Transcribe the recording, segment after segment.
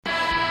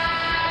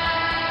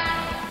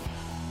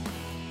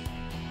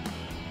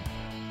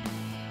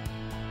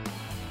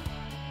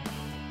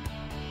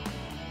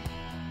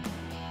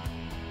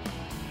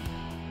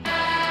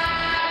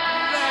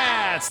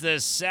the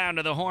sound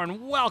of the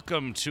horn.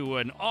 Welcome to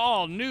an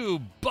all-new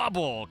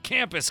Bubble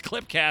Campus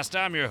Clipcast.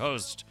 I'm your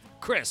host,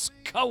 Chris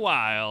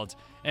Cowild.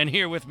 And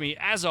here with me,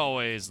 as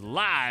always,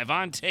 live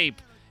on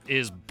tape,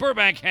 is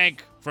Burbank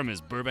Hank from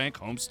his Burbank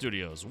home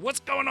studios. What's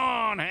going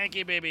on,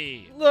 Hanky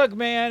baby? Look,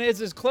 man,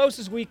 it's as close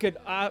as we could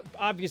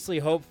obviously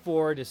hope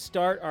for to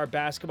start our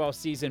basketball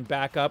season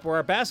back up, or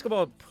our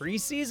basketball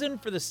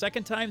preseason for the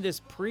second time this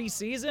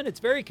preseason. It's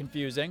very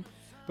confusing,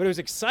 but it was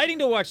exciting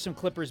to watch some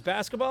Clippers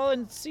basketball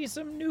and see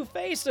some new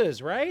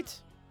faces, right?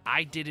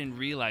 I didn't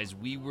realize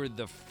we were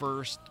the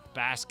first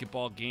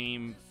basketball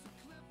game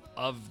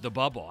of the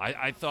bubble.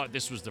 I thought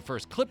this was the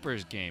first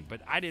Clippers game,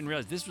 but I didn't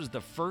realize this was the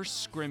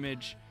first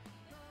scrimmage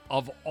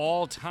of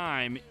all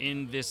time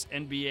in this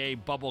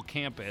NBA bubble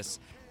campus,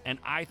 and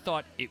I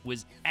thought it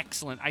was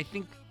excellent. I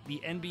think the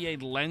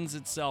NBA lends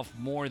itself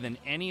more than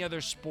any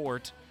other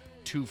sport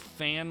to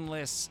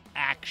fanless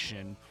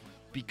action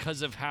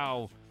because of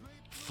how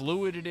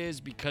fluid it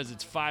is, because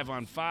it's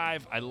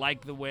 5-on-5. I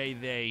like the way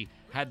they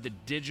had the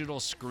digital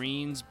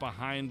screens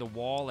behind the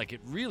wall. Like, it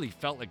really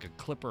felt like a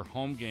Clipper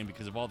home game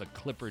because of all the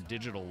Clipper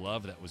digital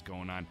love that was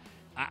going on.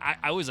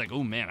 I was like,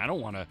 oh man, I don't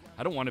want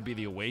to be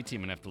the away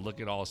team and have to look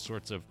at all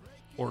sorts of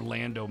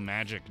Orlando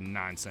Magic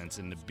nonsense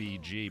in the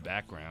BG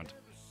background.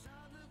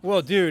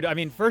 Well, dude, I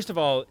mean, first of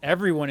all,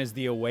 everyone is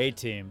the away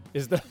team.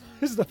 Is the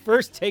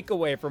first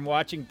takeaway from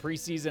watching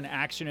preseason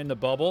action in the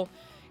bubble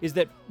is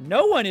that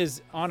no one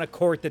is on a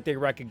court that they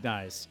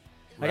recognize.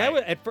 Like,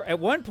 Right. at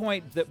one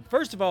point,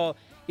 first of all,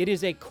 it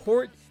is a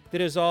court that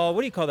is all,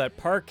 what do you call that,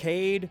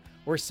 parquet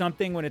or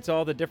something, when it's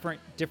all the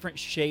different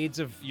shades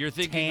of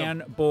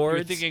tan boards.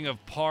 You're thinking of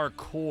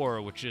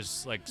parkour, which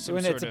is like some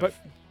When sort it's of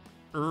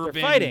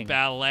fighting. urban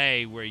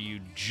ballet where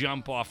you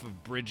jump off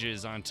of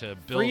bridges onto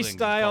buildings. It's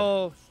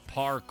called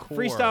parkour.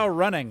 Freestyle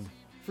running.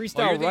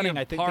 Freestyle running,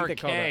 I think they call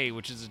parquet, it.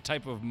 which is a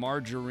type of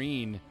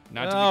margarine.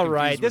 Not to be All confused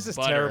right, with this is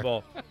butter.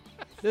 terrible.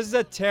 This is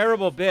a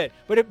terrible bit.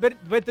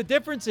 But the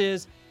difference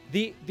is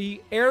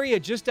the area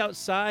just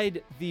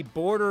outside the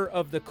border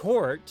of the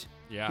court,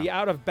 the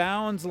out of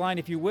bounds line,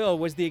 if you will,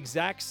 was the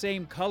exact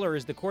same color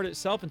as the court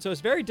itself, and so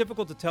it's very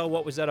difficult to tell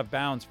what was out of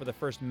bounds for the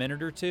first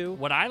minute or two.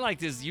 What I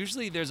liked is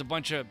usually there's a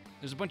bunch of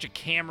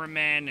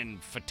cameramen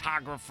and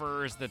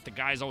photographers that the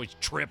guys always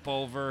trip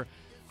over.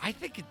 I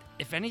think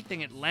if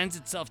anything, it lends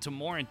itself to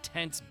more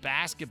intense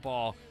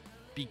basketball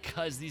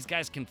because these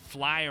guys can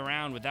fly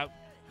around without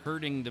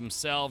hurting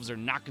themselves or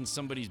knocking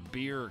somebody's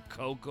beer or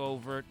Coke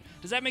over it.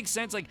 Does that make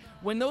sense? Like,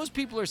 when those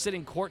people are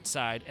sitting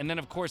courtside, and then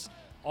of course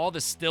all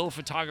the still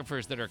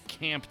photographers that are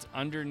camped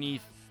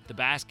underneath the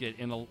basket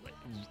in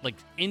like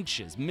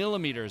inches,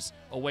 millimeters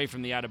away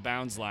from the out of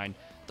bounds line,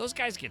 those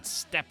guys get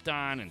stepped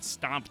on and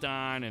stomped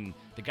on, and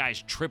the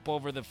guys trip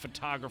over the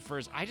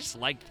photographers. I just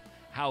liked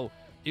how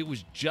it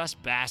was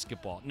just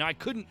basketball. Now, I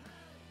couldn't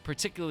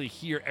particularly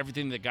hear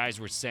everything the guys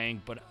were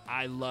saying, but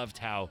I loved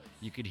how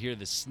you could hear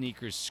the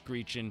sneakers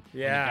screeching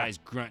and the guys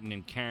grunting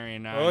and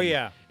carrying on. Oh,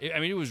 yeah.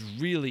 It was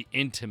really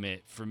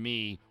intimate for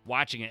me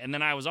watching it. And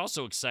then I was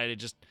also excited,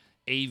 just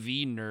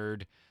AV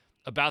nerd,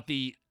 about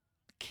the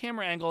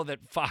camera angle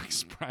that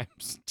Fox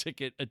Prime's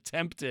ticket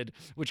attempted,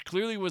 which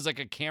clearly was like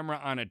a camera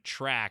on a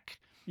track.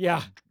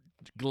 Yeah.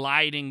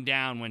 Gliding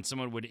down when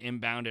someone would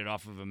inbound it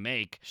off of a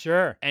make.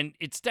 Sure. And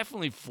it's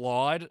definitely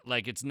flawed.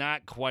 Like, it's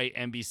not quite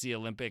NBC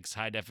Olympics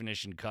high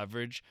definition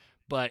coverage,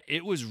 but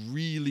it was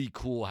really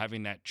cool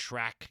having that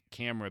track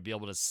camera be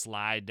able to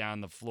slide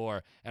down the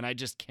floor. And I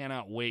just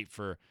cannot wait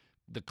for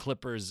the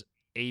Clippers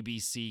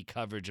ABC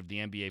coverage of the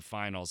NBA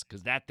Finals,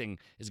 because that thing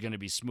is going to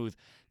be smooth.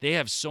 They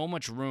have so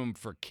much room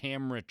for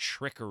camera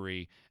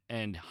trickery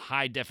and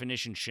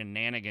high-definition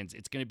shenanigans.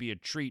 It's going to be a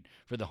treat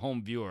for the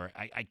home viewer.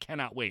 I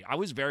cannot wait. I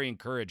was very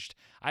encouraged.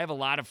 I have a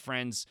lot of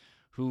friends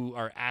who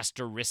are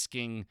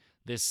asterisking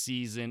this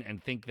season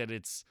and think that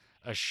it's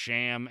a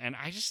sham, and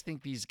I just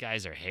think these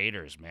guys are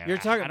haters, man. You're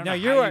talking I don't now. know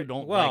You're how you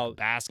don't like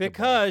basketball.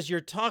 because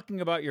you're talking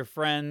about your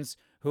friends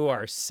who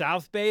are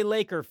South Bay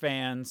Laker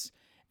fans.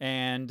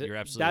 And You're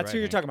absolutely that's right, who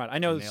you're Hank. talking about. I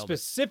know Nailed it.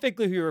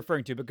 specifically who you're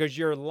referring to, because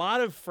you're a lot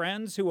of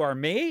friends who are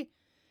me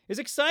is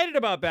excited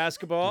about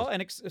basketball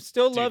and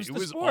still loves it the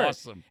was sport.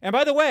 awesome. And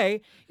by the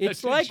way,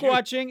 it's Did like you?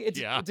 watching it's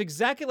Yeah.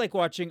 exactly like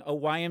watching a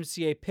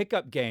YMCA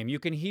pickup game. You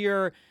can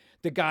hear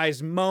the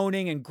guys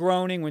moaning and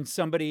groaning when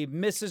somebody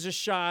misses a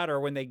shot or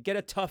when they get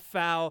a tough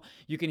foul.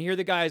 You can hear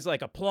the guys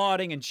like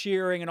applauding and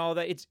cheering and all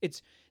that.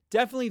 It's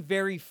definitely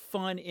very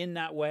fun in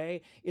that way.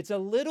 It's a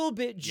little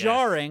bit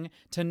jarring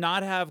to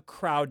not have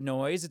crowd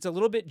noise. It's a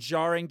little bit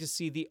jarring to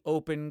see the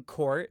open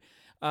court.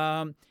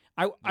 I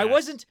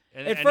wasn't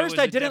at first.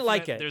 I didn't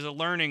like it. There's a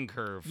learning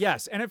curve.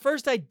 Yes, and at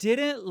first I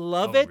didn't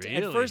love Oh, it. really,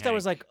 At first I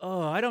was Hank? like,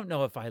 oh, I don't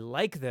know if I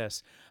like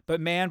this. But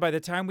man, by the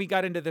time we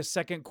got into the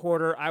second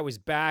quarter, I was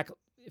back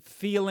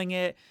feeling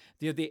it.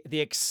 The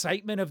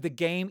excitement of the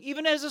game,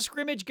 even as a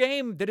scrimmage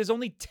game that is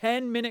only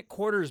 10-minute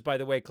quarters, by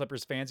the way,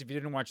 Clippers fans, if you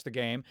didn't watch the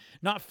game,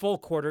 not full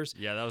quarters.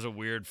 Yeah, that was a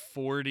weird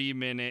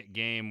 40-minute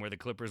game where the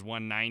Clippers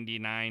won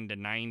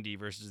 99-90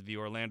 versus the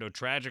Orlando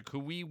Tragic, who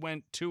we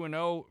went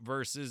 2-0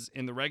 versus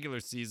in the regular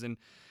season.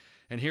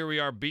 And here we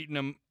are beating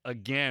them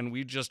again.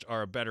 We just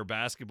are a better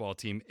basketball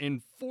team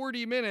in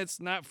 40 minutes,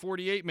 not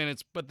 48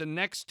 minutes, but the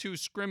next two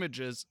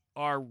scrimmages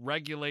are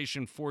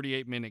regulation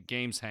 48-minute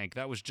games, Hank.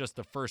 That was just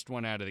the first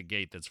one out of the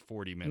gate that's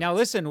 40 minutes. Now,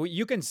 listen,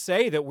 you can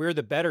say that we're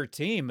the better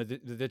team.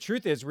 The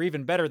truth is we're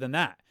even better than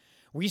that.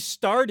 We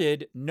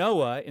started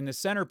Noah in the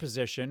center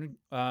position,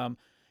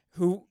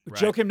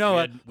 Joakim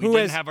Noah, we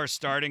didn't have our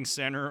starting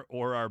center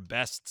or our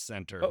best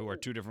center, who are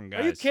two different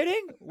guys. Are you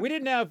kidding? We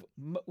didn't have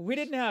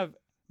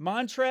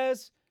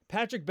Montrez,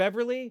 Patrick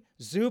Beverly,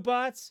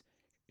 Zubats,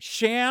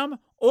 Sham,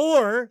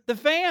 or the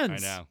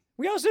fans. I know.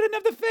 We also didn't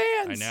have the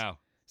fans. I know.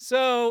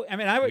 So I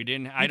mean,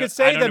 I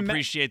don't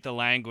appreciate the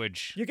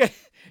language.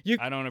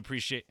 I don't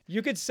appreciate.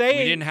 You could say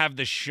we didn't have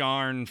the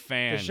Sharn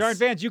fans. The Sharn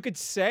fans. You could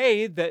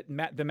say that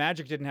the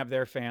Magic didn't have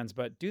their fans,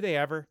 but do they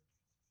ever?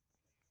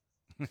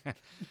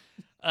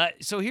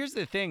 So here's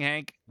the thing,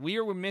 Hank. We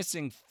were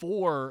missing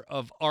 4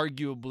 of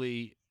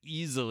arguably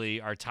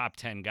easily our top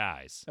 10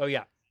 guys. Oh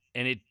yeah,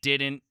 and it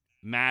didn't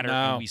matter,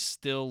 and we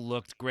still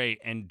looked great.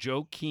 And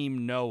Joakim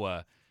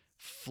Noah,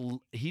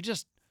 he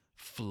just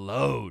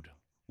flowed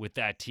with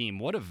that team.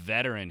 What a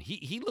veteran.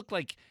 He looked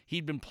like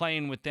he'd been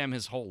playing with them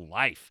his whole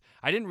life.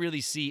 I didn't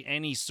really see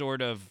any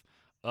sort of,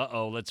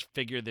 let's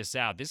figure this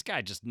out. This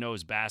guy just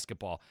knows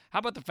basketball. How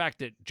about the fact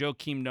that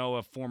Joakim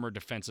Noah, former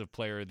Defensive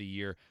Player of the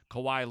Year,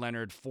 Kawhi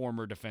Leonard,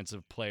 former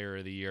Defensive Player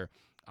of the Year,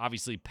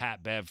 obviously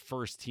Pat Bev,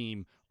 first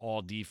team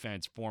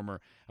all-defense, former.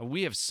 And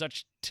we have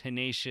such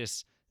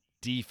tenacious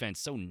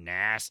defense, so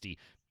nasty.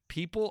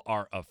 People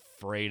are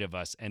afraid of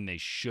us, and they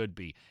should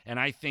be. And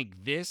I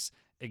think this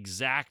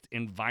exact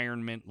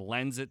environment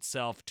lends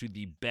itself to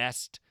the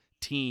best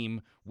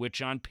team,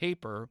 which on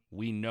paper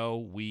we know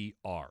we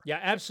are. Yeah,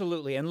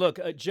 absolutely. And look,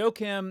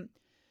 Joakim,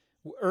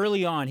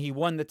 early on, he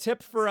won the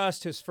tip for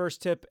us, his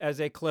first tip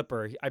as a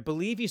Clipper. I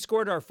believe he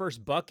scored our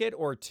first bucket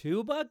or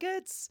 2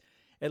 buckets,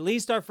 at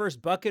least our first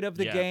bucket of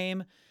the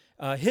game.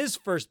 His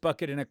first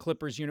bucket in a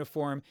Clippers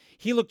uniform.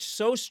 He looked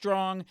so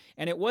strong,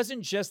 and it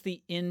wasn't just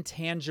the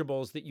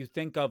intangibles that you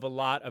think of a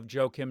lot of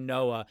Joakim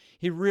Noah.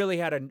 He really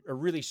had a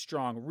really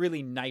strong,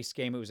 really nice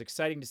game. It was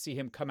exciting to see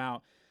him come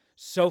out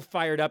so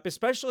fired up,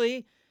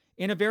 especially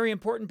in a very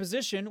important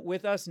position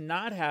with us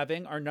not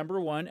having our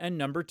number 1 and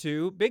number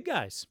 2 big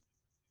guys.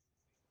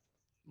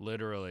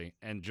 Literally.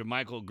 And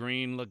JaMychal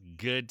Green looked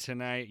good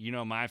tonight. You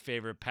know, my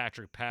favorite,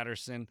 Patrick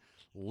Patterson,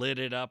 lit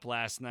it up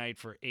last night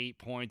for 8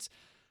 points.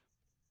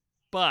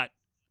 But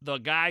the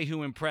guy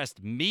who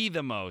impressed me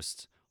the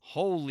most,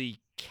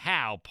 holy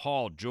cow,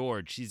 Paul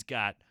George. He's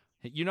got,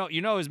 you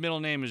know his middle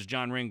name is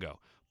John Ringo.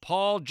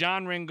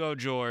 John Ringo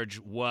George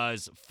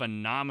was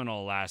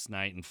phenomenal last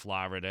night in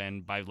Florida.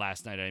 And by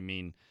last night, I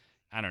mean,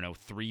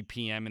 3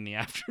 p.m. in the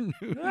afternoon.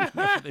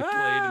 They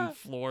played in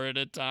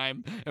Florida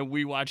time, and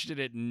we watched it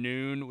at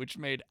noon, which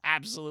made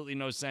absolutely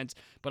no sense.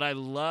 But I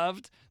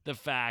loved the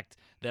fact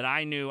that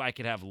I knew I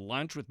could have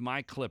lunch with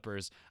my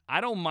Clippers.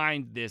 I don't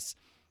mind this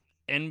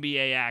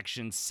NBA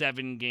action,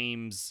 7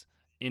 games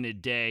in a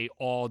day,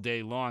 all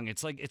day long.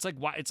 It's like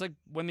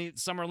when the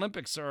Summer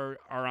Olympics are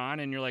on,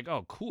 and you're like,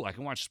 oh, cool, I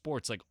can watch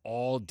sports like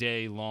all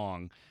day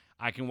long.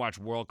 I can watch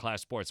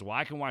world-class sports. Well,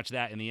 I can watch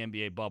that in the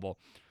NBA bubble,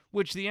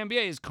 which the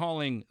NBA is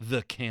calling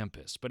the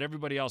campus, but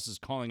everybody else is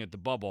calling it the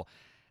bubble.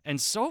 And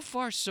so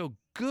far, so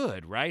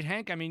good, right,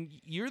 Hank? I mean,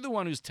 you're the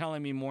one who's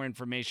telling me more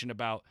information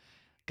about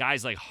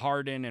guys like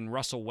Harden and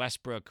Russell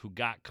Westbrook who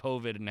got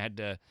COVID and had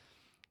to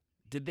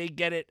 – did they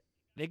get it?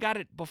 They got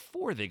it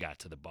before they got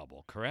to the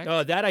bubble, correct?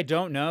 Oh, that I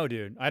don't know,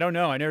 dude. I don't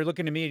know. I never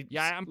looking to me.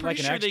 Yeah, I'm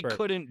pretty sure they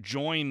couldn't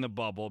join the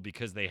bubble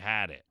because they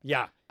had it.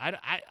 Yeah.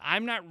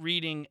 I'm not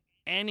reading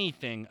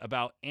anything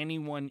about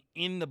anyone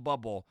in the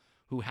bubble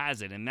who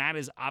has it, and that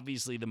is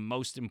obviously the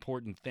most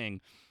important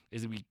thing,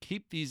 is that we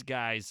keep these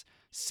guys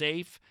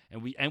safe,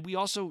 and we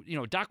also,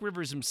 Doc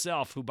Rivers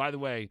himself, who, by the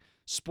way,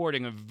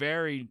 sporting a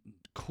very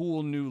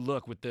cool new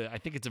look with I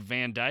think it's a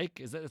Van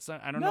Dyke. Is that? It's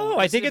not, I don't know. No,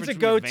 I think it's a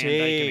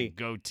goatee.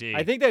 Goatee.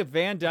 I think that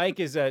Van Dyke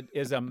is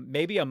a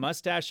maybe a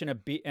mustache and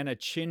a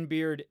chin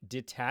beard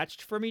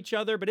detached from each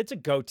other, but it's a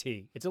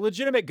goatee. It's a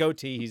legitimate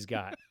goatee he's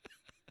got.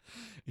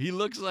 He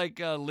looks like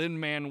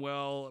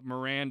Lin-Manuel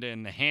Miranda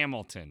in the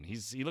Hamilton.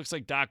 He looks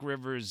like Doc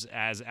Rivers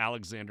as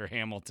Alexander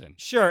Hamilton.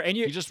 Sure, and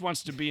he just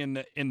wants to be in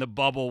the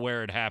bubble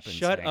where it happens.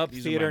 Shut Hank. up,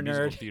 These theater are my nerd.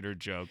 Musical theater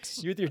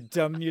jokes. You with your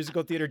dumb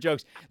musical theater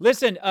jokes.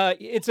 Listen,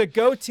 it's a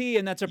goatee,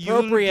 and that's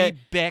appropriate.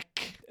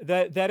 Beck.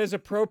 That is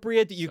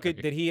appropriate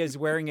that he is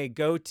wearing a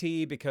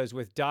goatee, because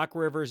with Doc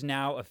Rivers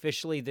now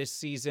officially this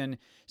season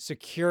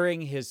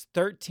securing his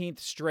 13th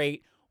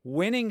straight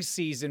winning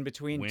season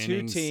between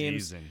two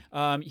teams.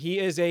 He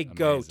is a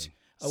goat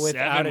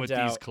without 7 a with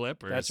doubt. These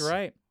Clippers. That's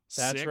right.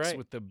 6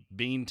 with the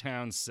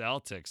Beantown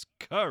Celtics.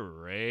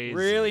 Crazy.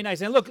 Really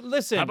nice. And look,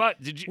 listen. How about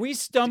we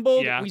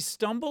stumbled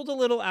a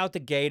little out the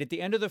gate at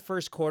the end of the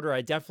first quarter.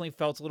 I definitely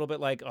felt a little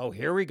bit like, oh,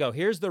 here we go.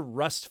 Here's the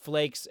rust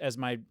flakes, as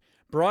my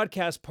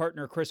broadcast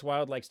partner Chris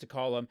Wilde likes to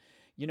call them.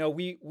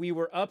 We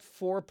were up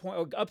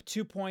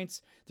 2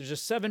 points. There's a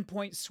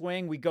 7-point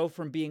swing. We go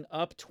from being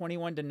up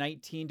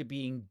 21-19 to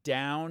being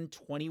down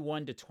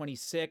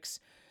 21-26.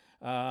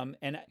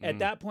 And at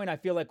that point, I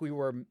feel like we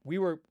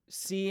were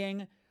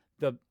seeing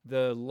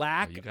the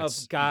lack you of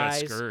got guys.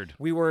 scurred.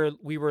 We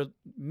were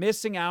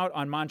missing out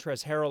on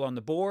Montrezl Harrell on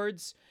the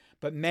boards.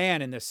 But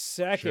man, in the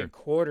second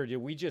quarter, did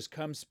we just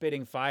come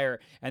spitting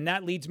fire? And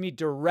that leads me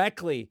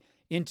directly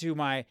into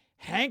my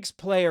Hanks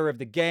player of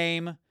the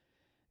game.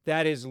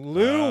 That is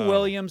Lou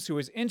Williams, who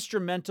was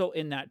instrumental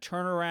in that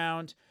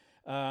turnaround.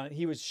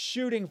 He was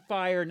shooting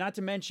fire, not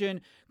to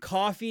mention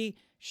Coffee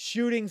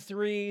shooting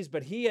threes.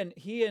 But he and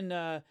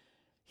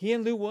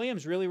Lou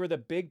Williams really were the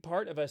big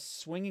part of us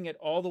swinging it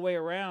all the way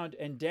around.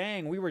 And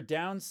dang, we were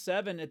down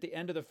 7 at the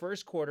end of the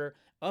first quarter,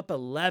 up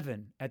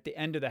 11 at the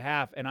end of the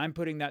half. And I'm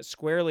putting that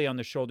squarely on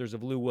the shoulders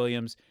of Lou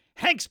Williams,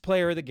 Hank's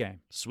player of the game.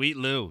 Sweet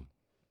Lou.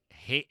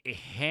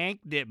 Hank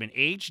Dittman,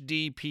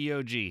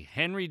 HDPOG,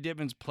 Henry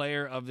Dittman's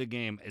player of the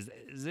game. Is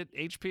it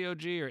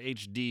HPOG or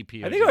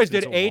HDPOG? I think I always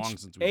did All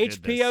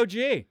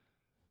HPOG.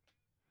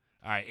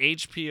 right,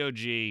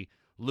 HPOG,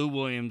 Lou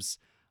Williams,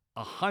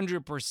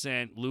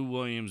 100% Lou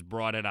Williams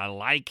brought it. I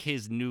like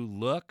his new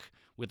look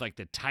with like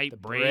the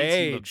tight braids.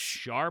 He looks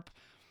sharp.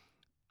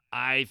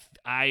 I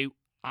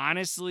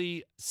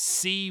honestly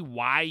see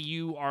why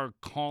you are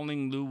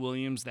calling Lou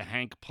Williams the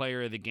Hank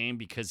player of the game,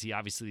 because he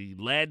obviously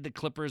led the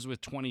Clippers with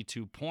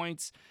 22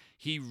 points.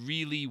 He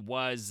really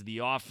was the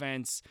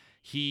offense.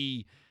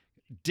 He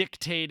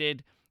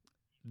dictated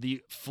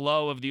the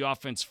flow of the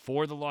offense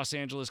for the Los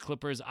Angeles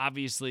Clippers.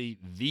 Obviously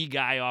the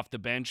guy off the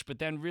bench, but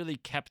then really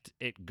kept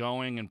it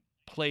going and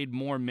played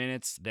more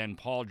minutes than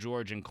Paul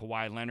George and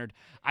Kawhi Leonard.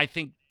 I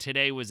think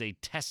today was a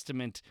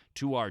testament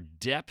to our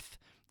depth.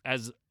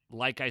 As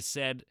like I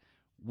said,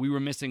 we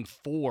were missing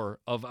 4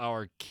 of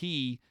our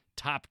key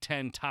top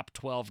 10, top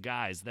 12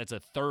 guys. That's a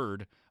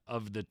third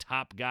of the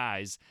top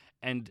guys.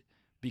 And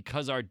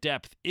because our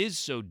depth is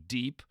so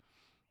deep,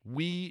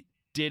 we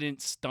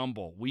didn't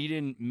stumble. We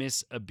didn't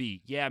miss a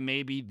beat. Yeah,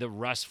 maybe the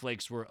rust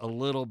flakes were a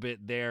little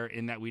bit there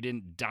in that we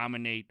didn't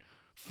dominate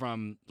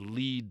from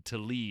lead to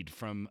lead,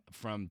 from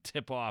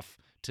tip-off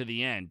to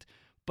the end.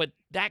 But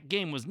that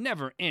game was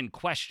never in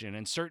question.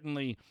 And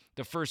certainly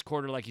the first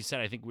quarter, like you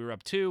said, I think we were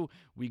up 2.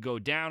 We go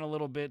down a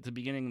little bit at the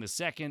beginning of the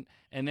second,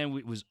 and then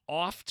it was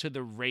off to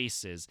the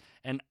races.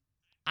 And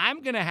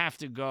I'm going to have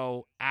to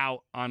go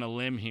out on a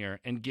limb here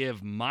and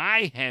give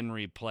my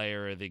Henry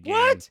player of the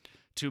game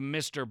to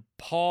Mr.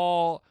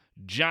 Paul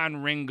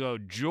John Ringo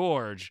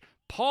George.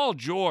 Paul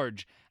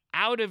George,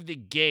 out of the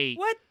gate.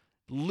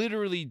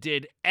 Literally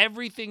did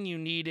everything you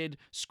needed,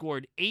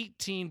 scored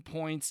 18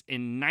 points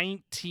in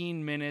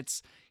 19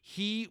 minutes.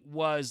 He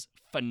was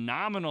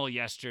phenomenal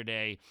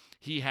yesterday.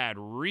 He had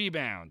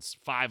rebounds,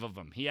 5 of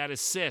them. He had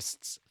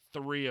assists,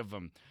 3 of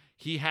them.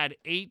 He had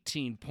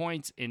 18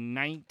 points in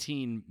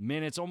 19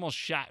 minutes, almost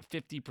shot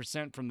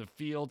 50% from the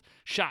field,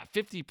 shot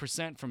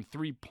 50% from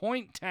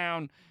three-point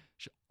town,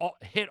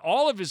 hit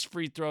all of his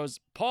free throws.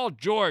 Paul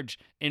George,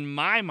 in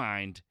my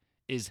mind,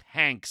 is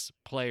Hank's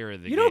player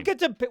of the game. You don't get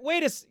to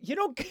you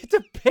don't get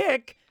to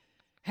pick.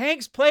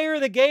 Hank's player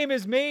of the game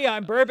is me.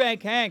 I'm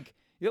Burbank Hank.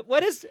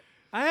 What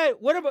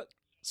about?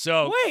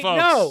 So, wait,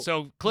 folks, no,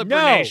 so Clipper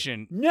no,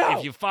 Nation, no,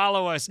 if you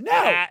follow us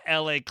at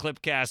LA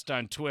Clipcast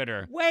on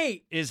Twitter,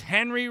 is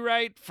Henry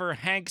right for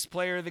Hank's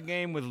player of the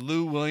game with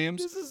Lou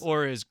Williams,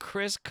 or is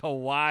Chris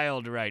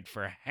Kawhi right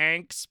for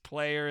Hank's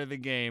player of the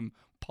game,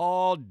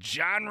 Paul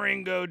John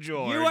Ringo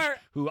George,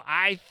 who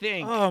I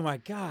think, oh my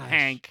gosh,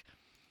 Hank.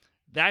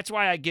 That's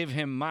why I give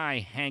him my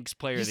Hank's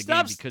player of the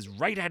game, because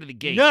right out of the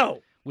gate,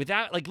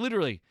 without, like,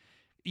 literally,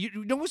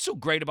 you know what's so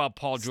great about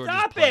Paul George's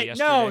play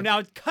yesterday? No,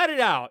 now cut it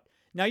out.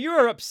 Now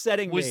you're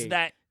upsetting me. Was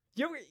that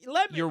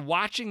you're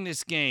watching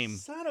this game,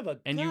 son of a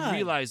and gun. you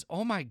realize,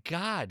 oh my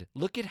God,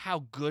 look at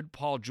how good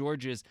Paul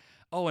George is.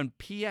 Oh, and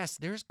P.S.,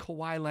 there's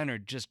Kawhi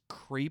Leonard just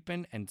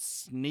creeping and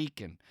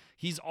sneaking.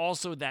 He's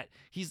also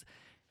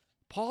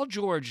Paul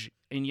George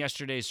in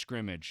yesterday's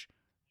scrimmage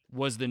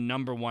was the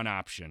number 1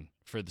 option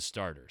for the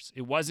starters.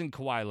 It wasn't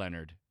Kawhi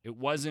Leonard. It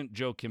wasn't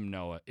Joakim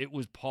Noah. It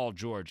was Paul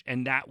George,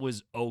 and that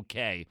was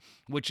okay,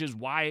 which is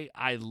why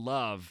I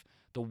love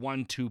the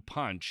 1-2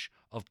 punch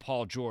of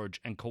Paul George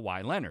and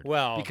Kawhi Leonard.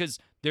 Well, because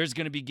there's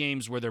going to be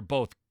games where they're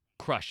both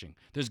crushing.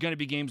 There's going to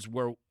be games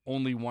where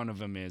only one of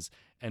them is,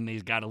 and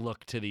they've got to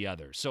look to the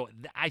other. So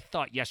I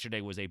thought yesterday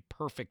was a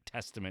perfect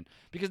testament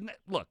because,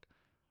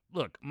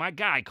 look, my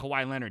guy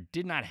Kawhi Leonard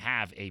did not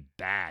have a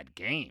bad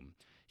game.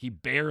 He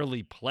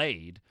barely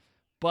played,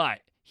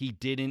 but he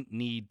didn't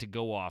need to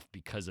go off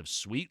because of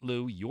Sweet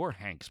Lou, your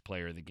Hank's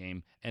player of the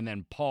game, and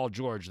then Paul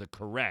George, the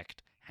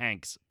correct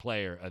Hank's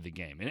player of the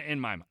game, in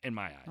my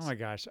eyes. Oh my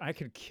gosh, I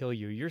could kill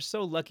you. You're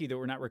so lucky that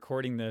we're not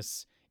recording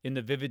this in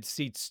the Vivid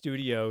Seats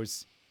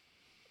studios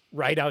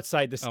right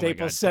outside the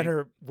Staples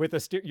Center with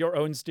your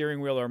own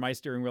steering wheel or my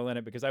steering wheel in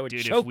it, because I would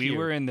choke you. If we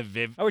were in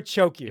the I would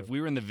choke you. If we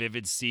were in the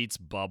Vivid Seats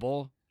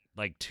bubble,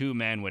 like 2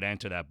 men would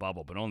enter that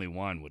bubble, but only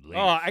 1 would leave.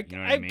 Oh, you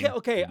know what I mean?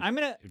 Okay,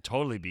 It'd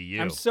totally be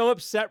you. I'm so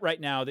upset right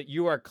now that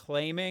you are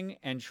claiming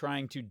and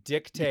trying to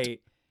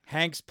dictate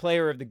Hank's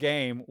player of the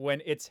game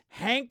when it's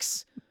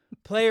Hank's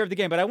player of the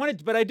game. But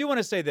I do want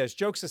to say this,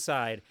 jokes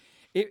aside,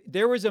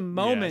 There was a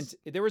moment.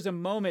 Yes. There was a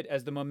moment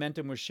as the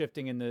momentum was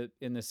shifting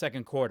in the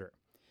second quarter,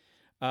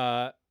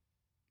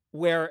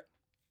 where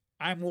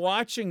I'm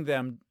watching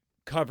them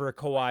cover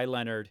Kawhi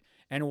Leonard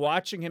and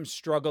watching him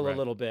struggle a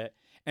little bit.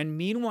 And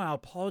meanwhile,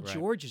 Paul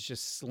George is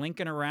just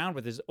slinking around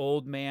with his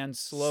old man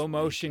slow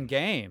motion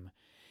game.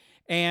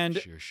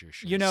 And,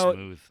 you know,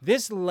 Smooth.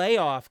 This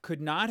layoff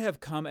could not have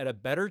come at a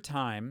better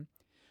time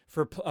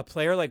for a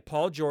player like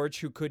Paul George,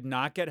 who could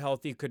not get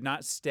healthy, could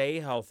not stay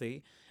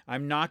healthy.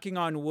 I'm knocking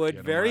on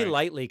wood very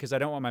lightly because I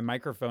don't want my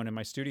microphone in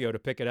my studio to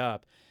pick it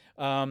up.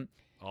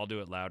 I'll do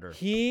it louder.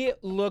 He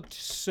looked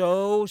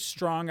so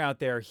strong out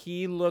there.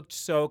 He looked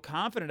so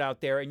confident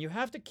out there. And you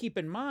have to keep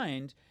in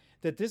mind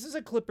that this is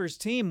a Clippers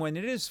team when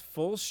it is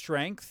full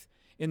strength.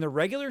 In the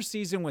regular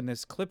season, when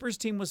this Clippers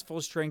team was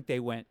full strength, they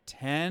went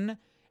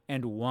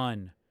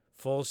 10-1,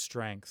 full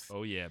strength.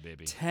 Oh, yeah,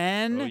 baby.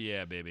 10 oh,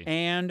 yeah, baby.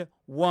 and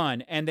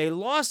 1. And they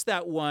lost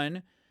that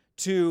one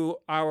to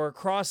our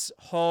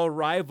cross-hall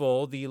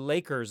rival, the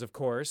Lakers, of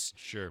course.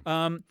 Sure.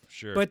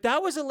 But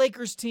that was a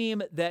Lakers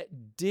team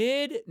that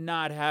did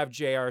not have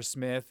J.R.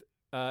 Smith,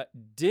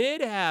 did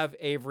have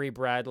Avery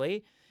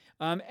Bradley,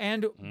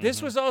 and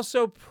this was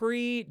also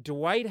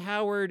pre-Dwight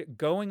Howard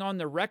going on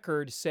the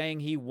record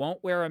saying he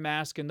won't wear a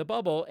mask in the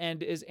bubble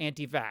and is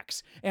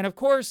anti-vax. And, of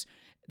course,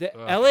 the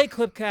LA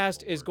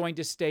Clipcast is going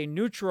to stay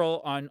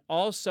neutral on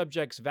all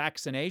subjects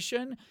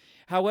vaccination.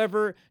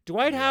 However,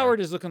 Dwight Howard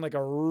is looking like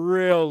a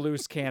real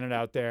loose cannon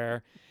out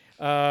there.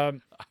 I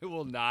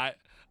will not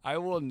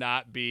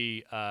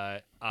be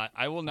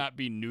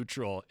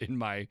neutral in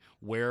my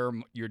wear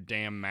your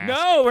damn mask.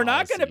 No, we're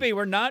not going to be.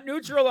 We're not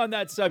neutral on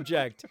that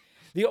subject.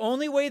 The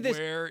only way this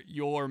wear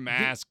your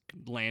mask,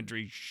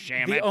 Landry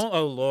Shamet.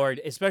 Oh Lord,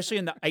 especially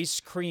in the ice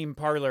cream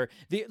parlor.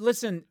 The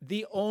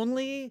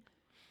only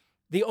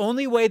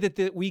way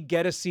that we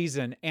get a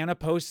season and a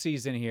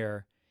postseason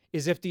here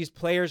is if these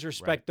players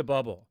respect the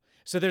bubble.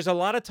 So there's a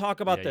lot of talk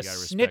about the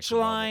snitch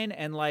line,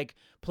 and like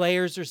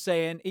players are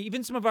saying,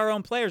 even some of our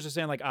own players are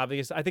saying, like,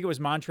 obvious. I think it was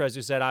Montrez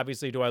who said,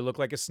 obviously, do I look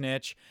like a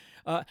snitch?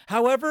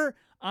 However,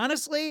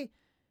 honestly,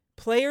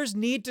 players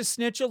need to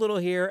snitch a little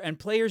here, and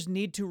players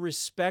need to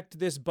respect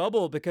this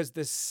bubble because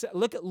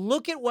look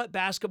at what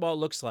basketball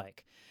looks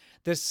like.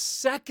 The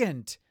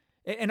second,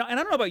 and I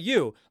don't know about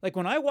you, like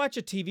when I watch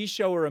a TV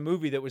show or a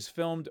movie that was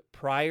filmed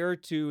prior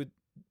to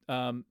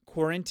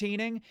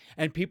quarantining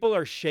and people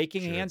are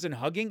shaking hands and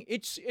hugging,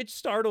 it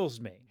startles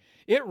me.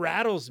 It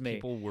rattles me.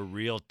 People were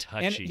real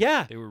touchy.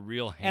 They were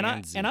real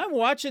handsy. And I'm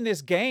watching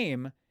this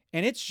game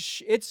and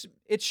it's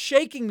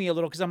shaking me a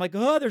little because I'm like,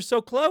 oh, they're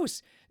so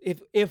close.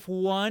 If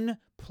one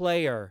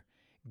player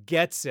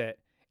gets it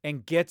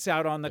and gets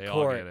out on the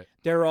court,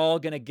 they're all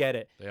gonna get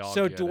it.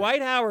 So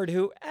Dwight Howard,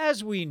 who,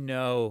 as we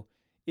know,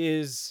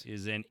 is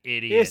an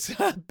idiot. Is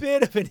a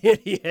bit of an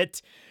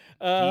idiot.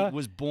 He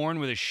was born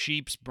with a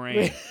sheep's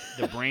brain,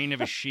 the brain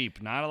of a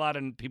sheep. Not a lot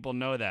of people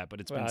know that, but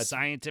it's been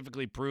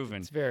scientifically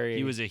proven.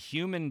 He was a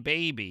human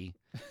baby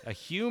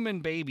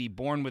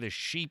born with a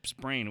sheep's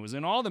brain. It was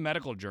in all the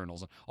medical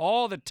journals,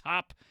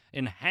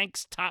 in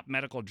Hank's top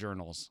medical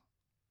journals.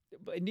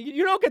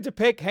 You don't get to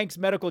pick Hank's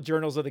medical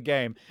journals of the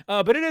game,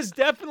 but it is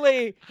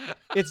definitely,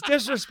 it's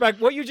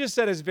disrespect. What you just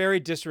said is very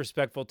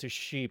disrespectful to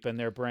sheep and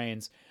their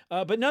brains.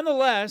 But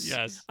nonetheless,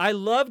 yes. I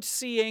loved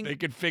seeing. They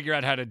could figure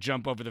out how to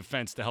jump over the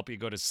fence to help you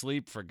go to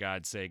sleep, for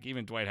God's sake.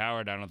 Even Dwight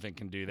Howard, I don't think,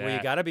 can do that.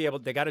 Well,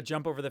 they got to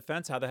jump over the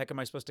fence. How the heck am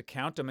I supposed to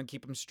count them and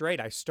keep them straight?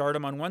 I start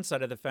them on one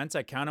side of the fence.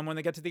 I count them when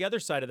they get to the other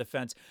side of the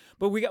fence.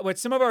 But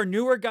some of our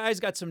newer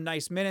guys got some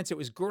nice minutes. It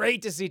was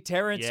great to see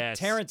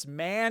Terrence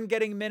Mann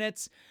getting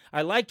minutes.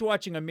 I liked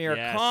watching Amir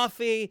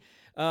Coffey.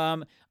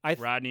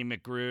 Rodney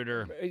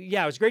McGruder.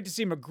 Yeah, it was great to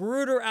see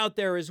McGruder out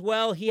there as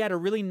well. He had a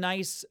really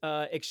nice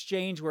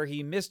exchange where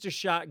he missed a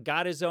shot,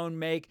 got his own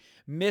make,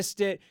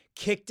 missed it,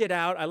 kicked it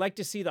out. I like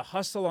to see the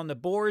hustle on the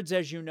boards,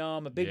 as you know.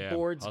 I'm a big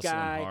boards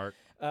guy.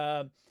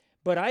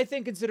 But I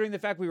think considering the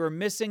fact we were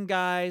missing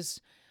guys,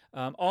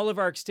 all of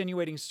our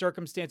extenuating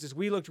circumstances,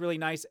 we looked really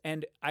nice.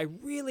 And I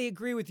really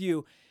agree with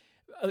you.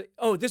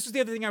 This was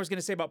the other thing I was going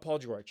to say about Paul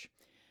George.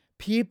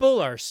 People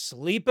are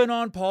sleeping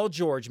on Paul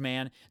George,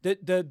 man.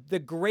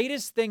 The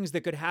greatest things that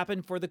could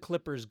happen for the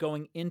Clippers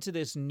going into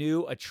this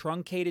new,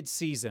 truncated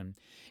season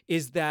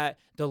is that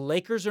the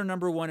Lakers are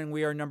number 1 and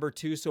we are number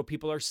 2, so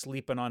people are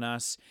sleeping on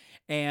us.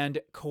 And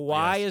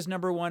Kawhi is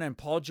number 1 and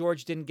Paul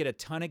George didn't get a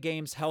ton of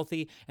games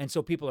healthy, and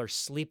so people are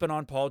sleeping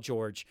on Paul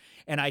George.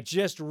 And I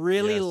just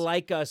really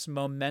like us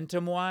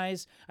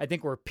momentum-wise. I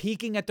think we're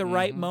peaking at the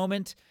right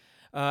moment.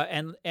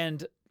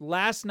 And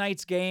last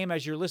night's game,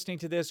 as you're listening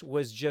to this,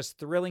 was just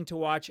thrilling to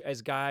watch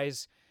as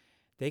guys,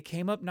 they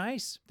came up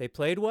nice. They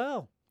played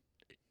well.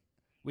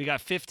 We got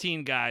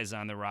 15 guys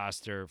on the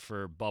roster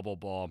for Bubble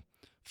Ball.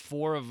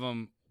 4 of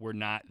them were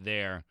not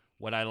there.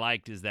 What I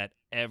liked is that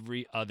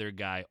every other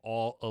guy,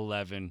 all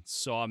 11,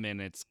 saw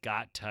minutes,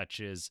 got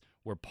touches,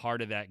 were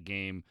part of that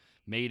game,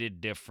 made a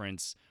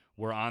difference,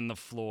 were on the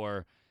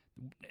floor.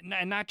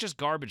 And not just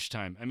garbage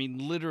time. I mean,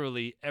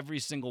 literally every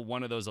single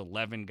one of those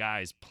 11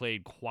 guys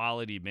played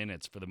quality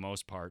minutes for the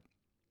most part.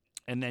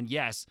 And then,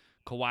 yes,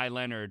 Kawhi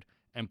Leonard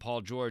and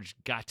Paul George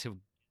got to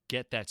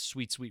get that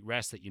sweet, sweet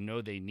rest that you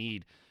know they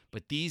need.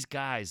 But these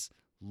guys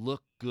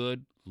look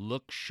good,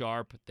 look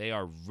sharp. They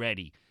are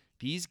ready.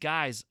 These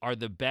guys are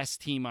the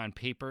best team on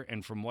paper,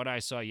 and from what I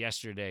saw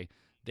yesterday,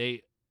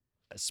 they,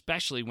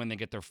 especially when they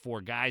get their 4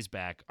 guys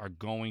back, are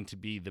going to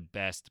be the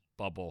best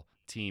bubble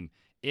team.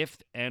 If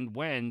and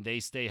when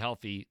they stay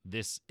healthy,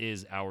 this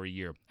is our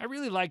year. I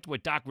really liked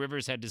what Doc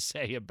Rivers had to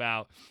say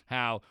about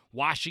how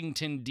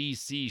Washington,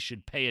 D.C.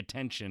 should pay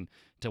attention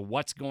to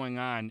what's going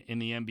on in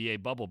the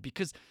NBA bubble,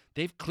 because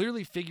they've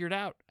clearly figured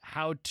out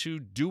how to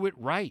do it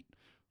right.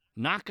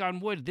 Knock on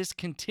wood, this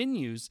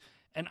continues.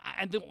 And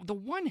the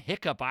one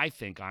hiccup, I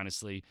think,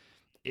 honestly,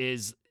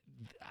 is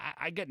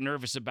I get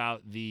nervous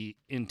about the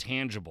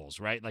intangibles,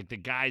 right? Like the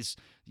guys,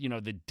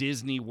 the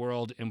Disney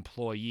World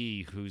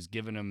employee who's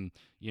giving them,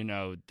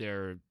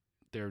 their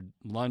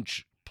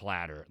lunch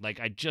platter. Like,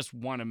 I just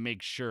want to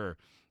make sure,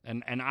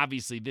 and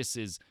obviously this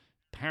is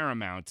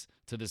paramount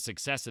to the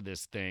success of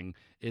this thing,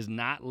 is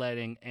not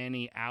letting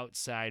any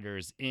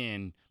outsiders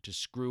in to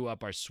screw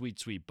up our sweet,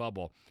 sweet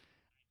bubble.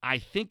 I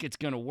think it's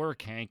going to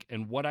work, Hank,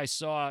 and what I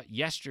saw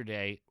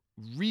yesterday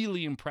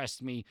really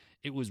impressed me.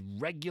 It was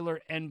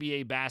regular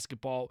NBA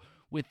basketball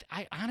with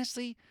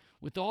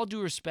all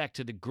due respect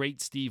to the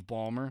great Steve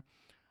Ballmer,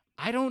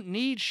 I don't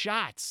need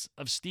shots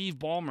of Steve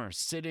Ballmer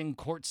sitting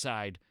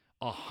courtside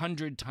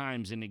 100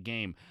 times in a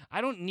game.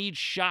 I don't need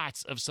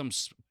shots of some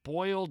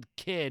spoiled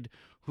kid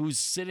who's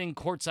sitting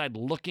courtside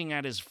looking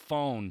at his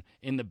phone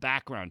in the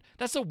background.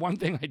 That's the one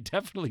thing I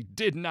definitely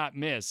did not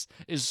miss,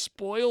 is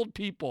spoiled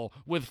people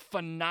with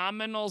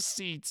phenomenal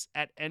seats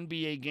at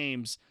NBA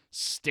games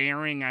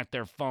staring at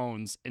their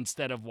phones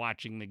instead of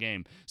watching the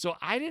game. So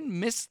I didn't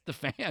miss the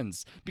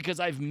fans because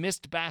I've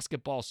missed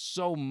basketball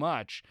so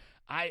much.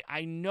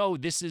 I know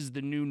this is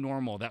the new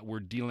normal that we're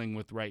dealing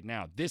with right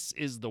now. This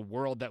is the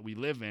world that we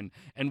live in,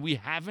 and we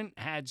haven't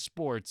had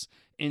sports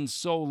in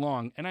so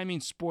long, and I mean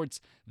sports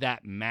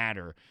that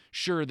matter.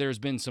 Sure, there's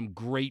been some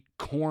great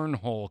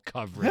cornhole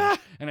coverage,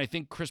 and I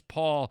think Chris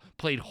Paul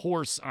played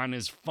horse on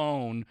his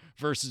phone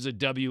versus a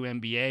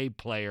WNBA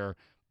player,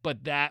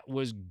 but that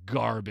was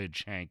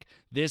garbage, Hank.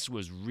 This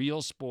was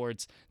real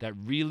sports that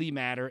really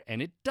matter,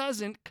 and it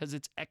doesn't because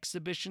it's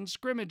exhibition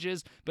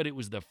scrimmages, but it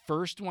was the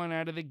first one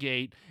out of the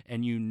gate,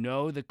 and you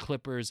know the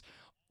Clippers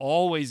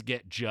always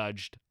get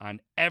judged on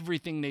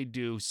everything they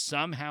do,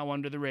 somehow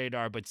under the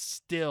radar, but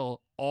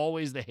still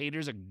always the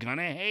haters are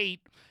gonna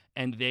hate.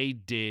 And they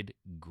did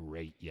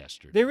great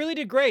yesterday. They really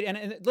did great.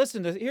 And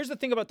listen, here's the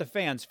thing about the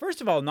fans.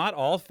 First of all, not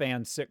all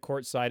fans sit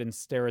courtside and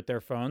stare at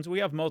their phones. We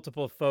have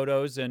multiple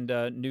photos and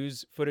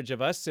news footage of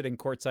us sitting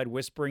courtside,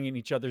 whispering in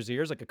each other's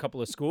ears like a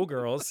couple of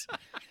schoolgirls,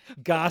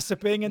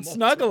 gossiping and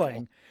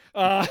snuggling.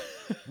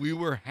 We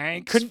were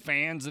Hank's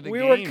fans of the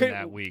game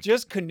that week.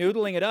 Just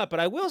canoodling it up.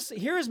 But I will say,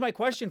 here is my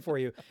question for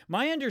you.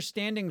 My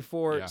understanding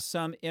for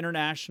some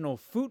international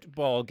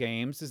football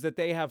games is that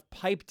they have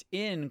piped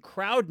in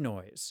crowd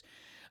noise.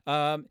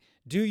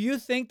 Do you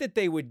think that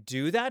they would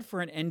do that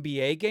for an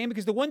NBA game?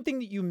 Because the one thing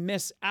that you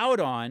miss out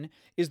on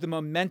is the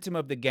momentum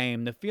of the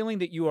game, the feeling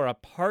that you are a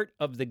part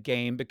of the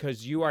game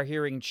because you are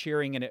hearing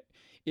cheering and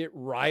it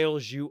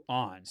riles you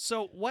on.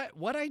 So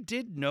what I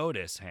did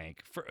notice,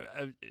 Hank, for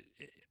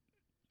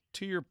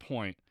to your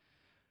point,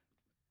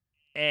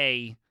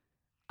 I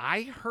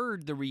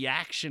heard the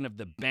reaction of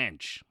the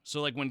bench.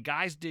 So, like, when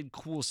guys did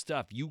cool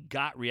stuff, you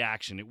got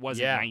reaction. It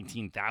wasn't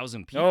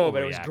 19,000 people. No,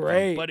 but it was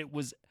great. But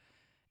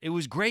it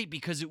was great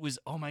because it was,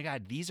 oh my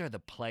God, these are the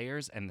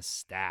players and the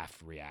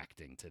staff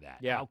reacting to that.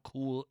 Yeah. How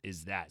cool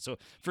is that? So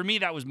for me,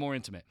 that was more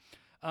intimate.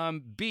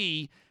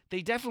 B,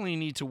 they definitely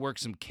need to work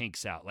some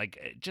kinks out,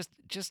 like just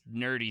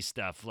nerdy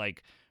stuff.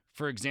 Like,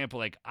 for example,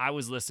 like I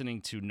was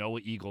listening to Noah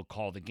Eagle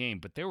call the game,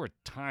 but there were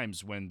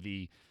times when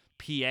the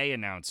PA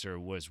announcer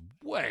was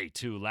way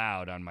too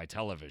loud on my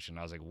television.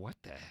 I was like, what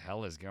the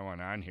hell is going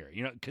on here?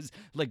 You know, because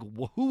like,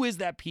 who is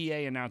that PA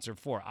announcer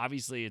for?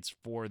 Obviously, it's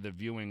for the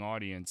viewing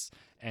audience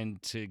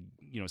and to,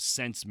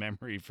 sense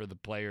memory for the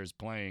players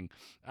playing.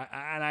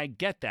 And I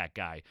get that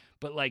guy,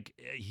 but like,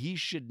 he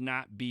should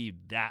not be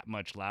that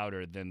much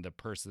louder than the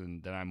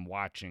person that I'm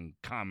watching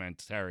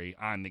commentary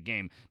on the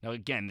game. Now,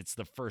 again, it's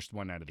the first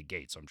one out of the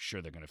gate, so I'm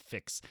sure they're going to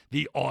fix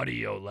the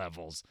audio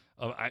levels.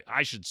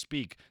 I should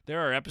speak.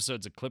 There are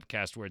episodes of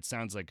Clipcast where it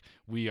sounds like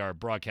we are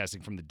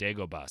broadcasting from the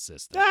Dagobah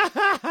system.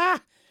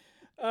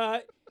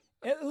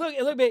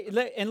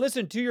 And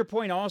listen, to your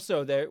point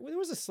also, there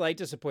was a slight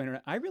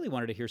disappointment. I really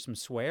wanted to hear some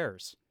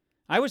swears.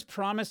 I was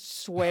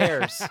promised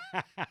swears.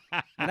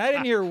 And I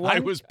didn't hear one.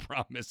 I was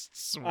promised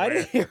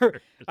swears.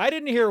 I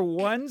didn't hear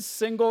one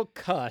single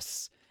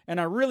cuss. And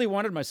I really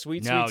wanted my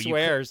sweet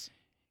swears.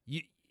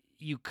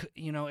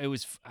 It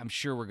was, I'm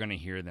sure we're going to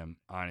hear them,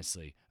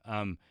 honestly.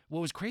 What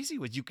was crazy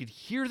was you could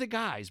hear the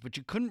guys, but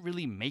you couldn't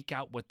really make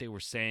out what they were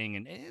saying.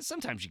 And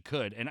sometimes you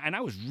could. And I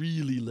was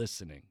really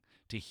listening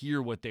to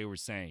hear what they were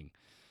saying.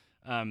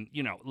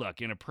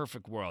 Look, in a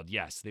perfect world,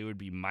 yes, they would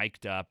be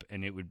mic'd up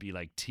and it would be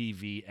like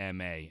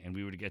TVMA, and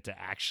we would get to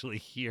actually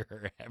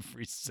hear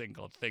every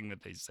single thing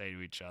that they say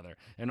to each other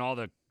and all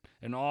the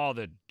and all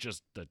the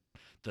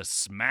the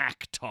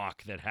smack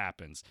talk that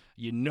happens.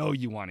 You know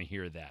you want to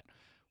hear that.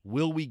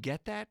 Will we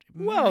get that?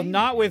 Well,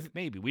 not with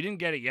maybe. We didn't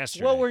get it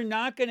yesterday. Well, we're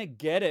not going to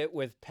get it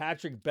with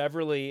Patrick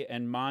Beverley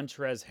and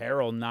Montrezl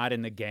Harrell not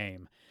in the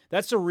game.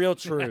 That's the real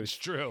truth. That's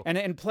true.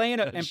 And playing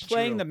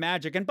the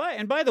Magic. And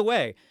by the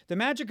way, the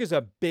Magic is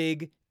a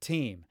big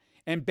team.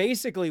 And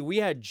basically, we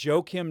had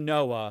Joakim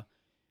Noah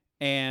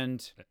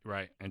and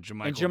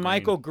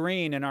JaMychal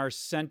Green in our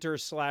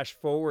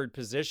center/forward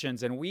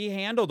positions, and we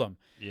handled them.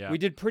 Yeah. We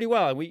did pretty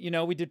well.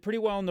 We did pretty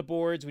well on the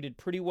boards. We did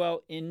pretty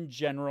well in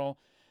general.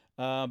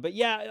 But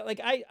yeah, like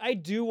I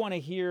do want to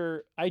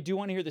hear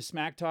the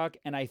smack talk,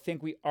 and I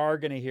think we are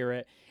going to hear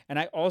it. And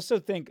I also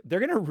think they're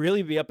going to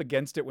really be up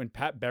against it when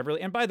Pat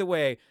Beverley. And by the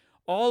way,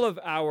 all of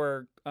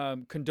our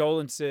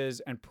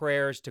condolences and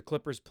prayers to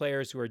Clippers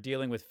players who are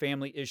dealing with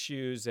family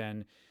issues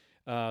and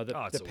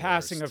the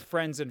passing of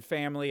friends and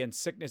family and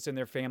sickness in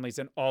their families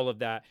and all of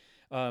that.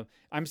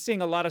 I'm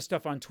seeing a lot of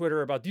stuff on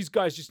Twitter about these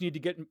guys just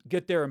need to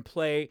get there and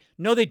play.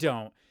 No, they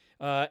don't.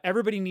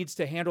 Everybody needs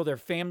to handle their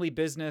family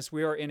business.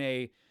 We are in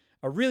a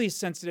really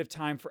sensitive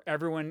time for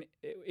everyone.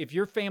 If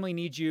your family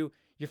needs you,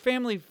 your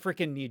family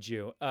freaking needs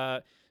you.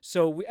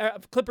 So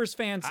Clippers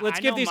fans, let's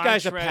give these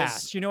guys a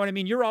pass. You know what I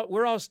mean?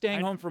 We're all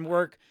staying home from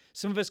work.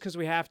 Some of us because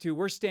we have to.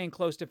 We're staying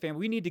close to family.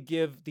 We need to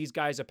give these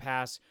guys a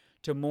pass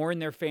to mourn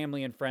their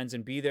family and friends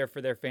and be there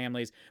for their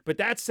families. But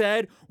that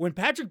said, when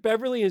Patrick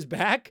Beverley is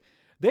back,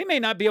 they may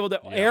not be able to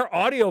air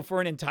audio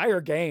for an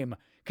entire game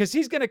because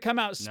he's going to come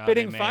out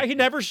spitting fire. He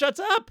never shuts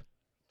up.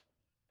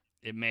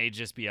 It may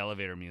just be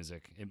elevator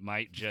music. It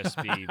might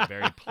just be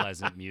very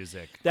pleasant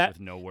music with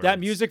no words. That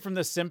music from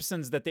The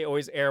Simpsons that they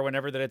always air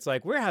whenever that it's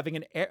like, we're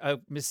having a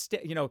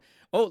mistake,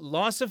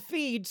 loss of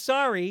feed,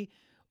 sorry.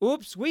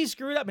 Oops, we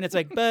screwed up. And it's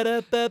like,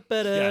 It'll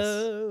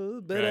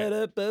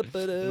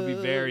be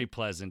very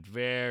pleasant,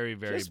 very,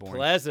 very just boring.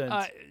 Pleasant.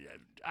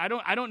 I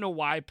don't know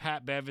why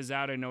Pat Bev is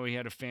out. I know he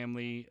had a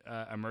family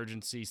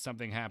emergency.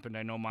 Something happened.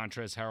 I know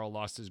Montrezl Harrell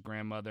lost his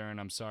grandmother, and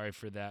I'm sorry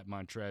for that,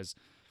 Montrez.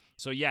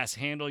 So, yes,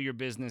 handle your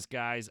business,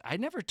 guys. I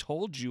never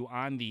told you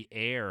on the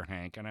air,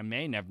 Hank, and I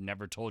may have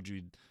never told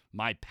you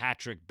my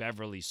Patrick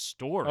Beverley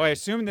story. Oh, I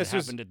assumed this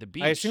happened at the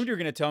beach. I assumed you were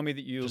going to tell me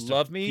that you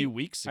love me. A few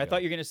weeks ago. I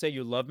thought you were going to say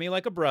you love me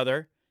like a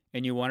brother,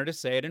 and you wanted to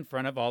say it in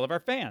front of all of our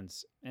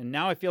fans. And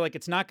now I feel like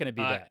it's not going to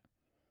be that.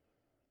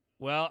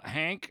 Well,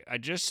 Hank,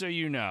 just so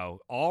you know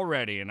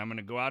already, and I'm going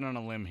to go out on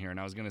a limb here, and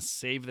I was going to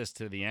save this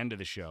to the end of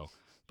the show,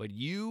 but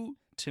you,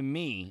 to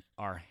me,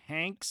 are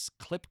Hank's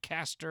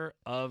Clipcaster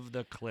of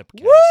the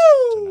Clipcast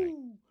tonight.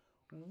 Woo!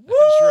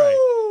 That's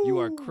right. You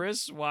are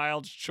Chris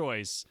Wilde's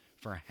choice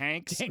for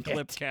Hank's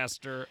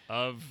Clipcaster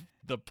of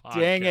the podcast.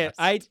 Dang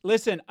it.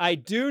 Listen, I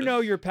do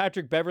know your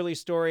Patrick Beverley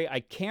story. I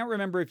can't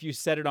remember if you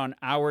said it on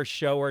our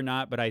show or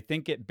not, but I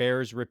think it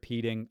bears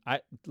repeating.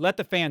 Let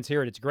the fans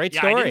hear it. It's a great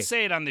story. I didn't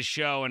say it on the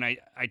show, and I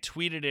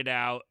tweeted it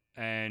out,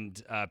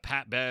 and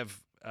Pat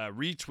Bev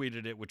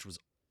retweeted it, which was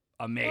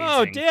amazing.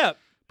 Oh, dip.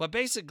 But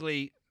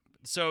basically,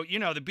 so,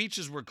 the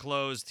beaches were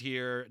closed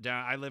here.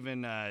 I live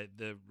in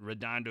the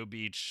Redondo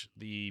Beach,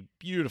 the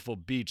beautiful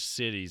beach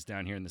cities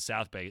down here in the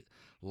South Bay,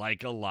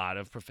 like a lot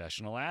of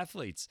professional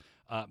athletes.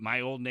 My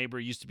old neighbor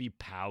used to be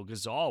Pau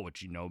Gasol,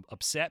 which,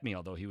 upset me,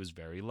 although he was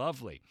very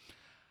lovely.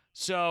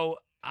 So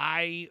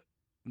the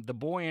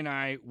boy and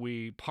I,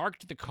 we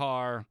parked the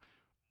car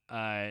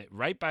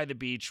right by the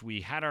beach. We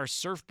had our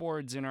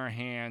surfboards in our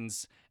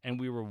hands, and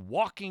we were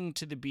walking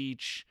to the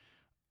beach,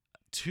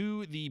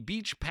 to the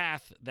beach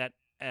path that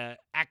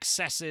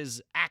access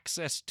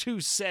to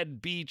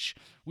said beach.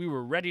 We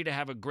were ready to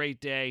have a great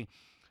day.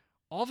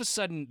 All of a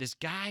sudden, this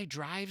guy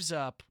drives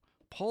up,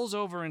 pulls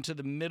over into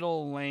the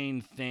middle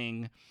lane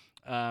thing,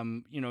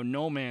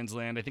 no man's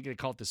land. I think they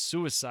call it the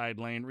suicide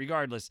lane.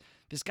 Regardless,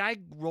 this guy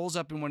rolls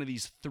up in one of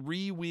these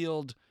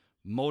three-wheeled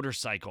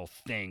motorcycle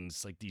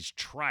things, like these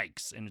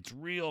trikes, and it's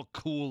real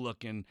cool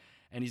looking,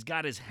 and he's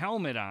got his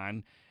helmet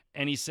on,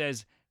 and he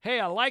says,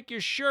 "Hey, I like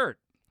your shirt."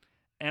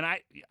 And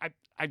I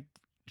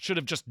should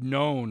have just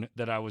known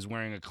that I was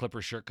wearing a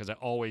Clipper shirt because I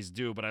always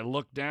do. But I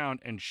looked down,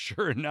 and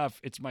sure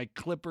enough, it's my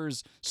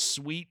Clippers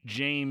Sweet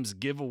James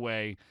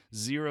giveaway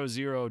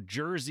 00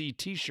 jersey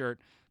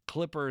T-shirt,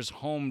 Clippers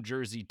home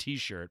jersey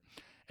T-shirt.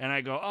 And I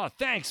go, "Oh,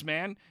 thanks,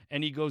 man."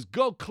 And he goes,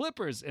 "Go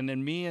Clippers." And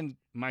then me and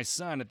my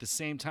son at the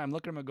same time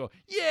look at him and go,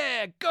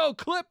 "Yeah, go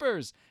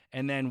Clippers."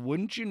 And then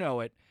wouldn't you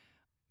know it,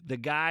 the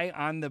guy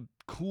on the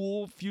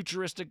cool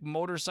futuristic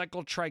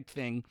motorcycle trike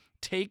thing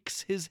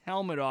takes his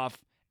helmet off,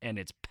 and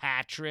it's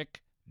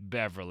Patrick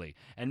Beverley.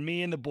 And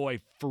me and the boy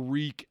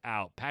freak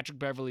out. Patrick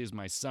Beverley is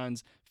my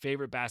son's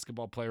favorite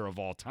basketball player of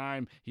all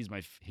time. He's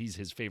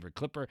his favorite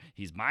Clipper.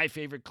 He's my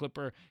favorite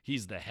Clipper.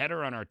 He's the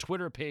header on our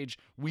Twitter page.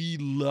 We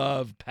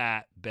love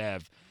Pat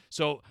Bev.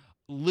 So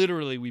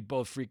literally we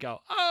both freak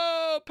out.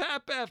 "Oh, go,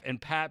 Pat Bev.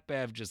 And Pat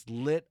Bev just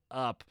lit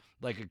up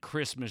like a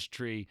Christmas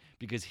tree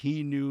because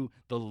he knew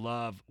the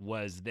love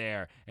was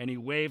there. And he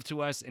waved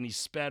to us and he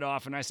sped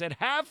off. And I said,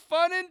 have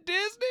fun in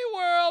Disney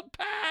World,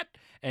 Pat.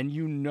 And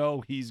you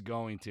know he's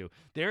going to.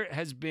 There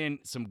has been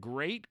some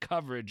great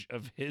coverage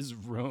of his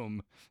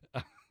room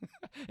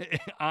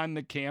on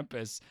the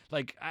campus.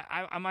 Like,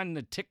 I'm on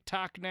the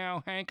TikTok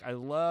now, Hank. I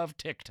love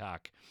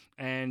TikTok.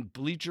 And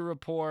Bleacher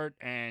Report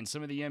and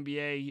some of the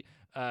NBA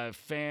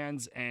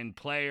fans and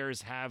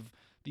players have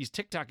these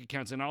TikTok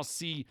accounts, and I'll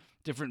see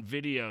different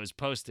videos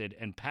posted.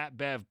 And Pat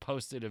Bev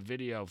posted a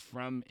video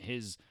from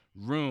his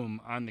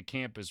room on the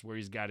campus where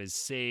he's got his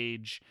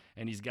sage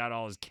and he's got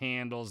all his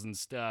candles and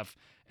stuff.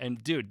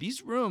 And dude,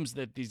 these rooms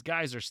that these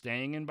guys are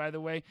staying in, by the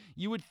way,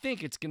 you would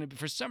think it's gonna be,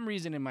 for some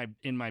reason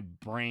in my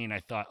brain, I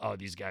thought, oh,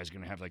 these guys are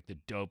gonna have like the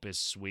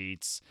dopest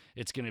suites.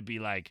 It's gonna be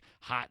like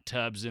hot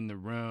tubs in the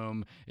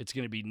room. It's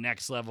gonna be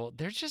next level.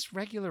 They're just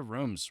regular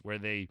rooms where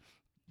they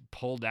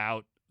pulled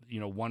out,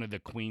 one of the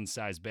queen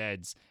size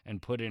beds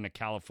and put in a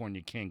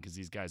California king because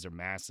these guys are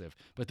massive.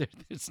 But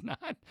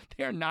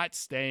they're not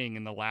staying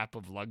in the lap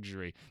of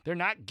luxury. They're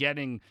not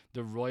getting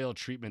the royal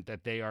treatment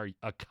that they are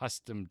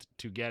accustomed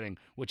to getting,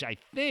 which I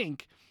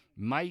think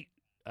might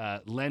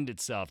lend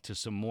itself to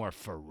some more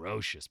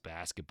ferocious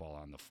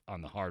basketball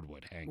on the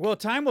hardwood, Hank. Well,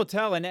 time will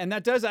tell, and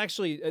that does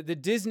actually, the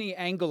Disney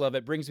angle of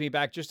it brings me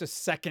back just a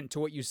second to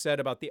what you said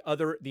about the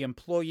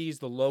employees,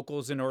 the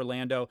locals in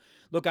Orlando.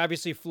 Look,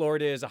 obviously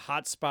Florida is a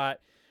hot spot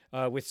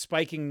with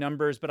spiking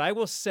numbers, but I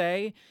will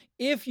say,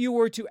 if you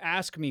were to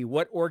ask me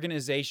what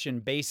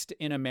organization based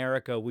in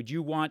America would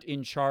you want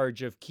in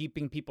charge of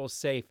keeping people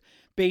safe,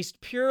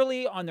 based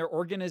purely on their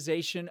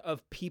organization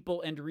of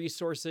people and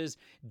resources,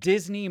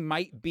 Disney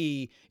might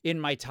be in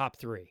my top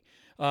three.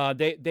 And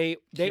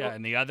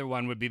the other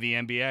one would be the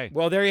NBA.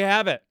 Well, there you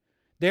have it.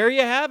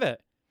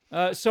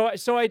 So I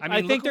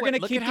think they're going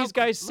to keep these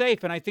guys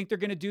safe, and I think they're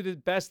going to do the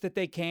best that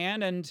they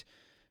can. And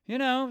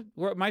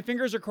my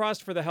fingers are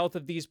crossed for the health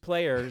of these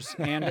players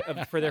and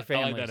for their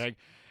families. I like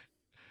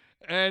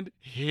that,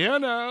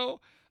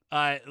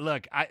 and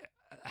look,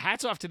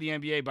 hats off to the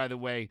NBA, by the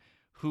way,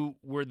 who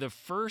were the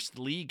first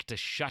league to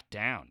shut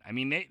down. I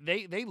mean,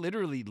 they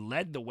literally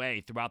led the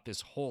way throughout this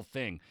whole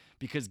thing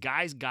because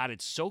guys got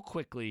it so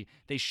quickly.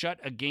 They shut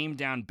a game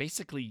down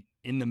basically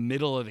in the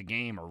middle of the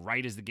game or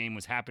right as the game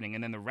was happening,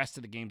 and then the rest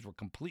of the games were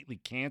completely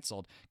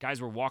canceled. Guys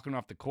were walking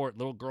off the court.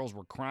 Little girls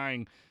were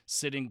crying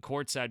sitting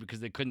courtside because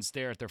they couldn't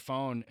stare at their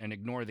phone and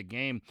ignore the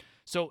game.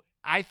 So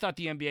I thought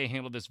the NBA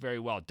handled this very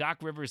well. Doc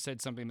Rivers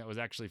said something that was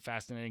actually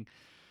fascinating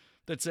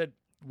that said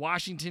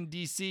Washington,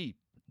 D.C.,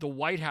 the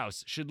White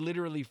House should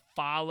literally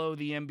follow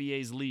the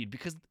NBA's lead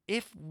because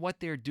if what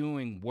they're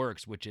doing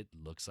works, which it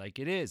looks like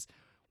it is,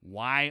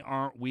 why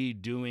aren't we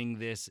doing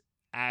this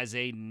as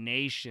a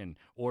nation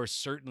or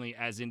certainly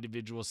as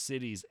individual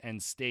cities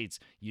and states?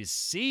 You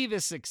see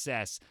the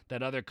success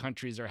that other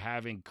countries are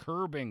having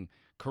curbing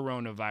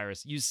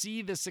coronavirus. You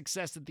see the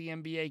success that the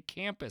NBA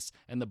campus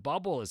and the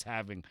bubble is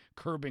having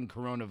curbing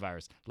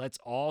coronavirus. Let's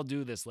all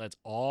do this. Let's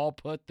all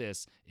put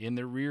this in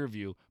the rear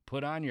view.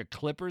 Put on your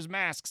Clippers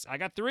masks. I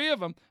got 3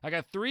 of them. I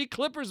got 3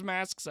 Clippers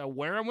masks. I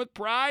wear them with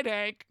pride,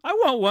 Hank. I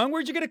want one.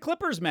 Where'd you get a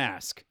Clippers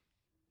mask?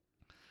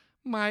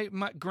 My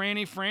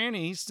Granny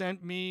Franny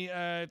sent me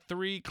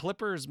 3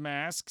 Clippers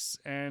masks,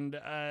 and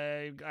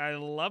I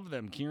love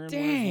them. Kieran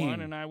wears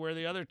one, and I wear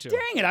the other 2. Dang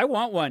it, I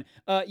want one.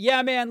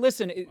 Yeah, man,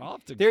 listen. I'll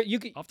have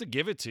to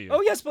give it to you. Oh,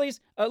 yes, please.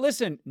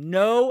 Listen,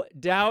 no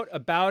doubt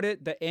about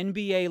it, the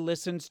NBA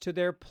listens to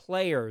their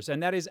players,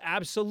 and that is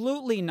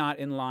absolutely not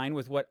in line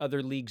with what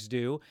other leagues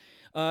do.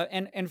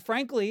 And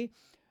frankly,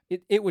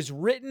 it was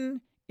written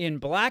in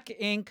black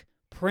ink,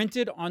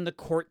 printed on the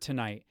court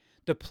tonight.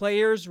 The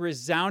players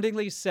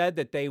resoundingly said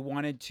that they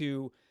wanted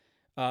to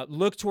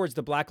look towards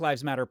the Black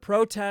Lives Matter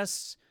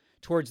protests,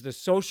 towards the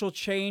social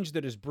change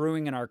that is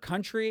brewing in our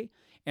country,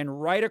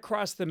 and right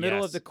across the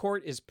middle of the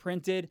court is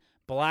printed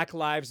Black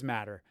Lives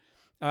Matter.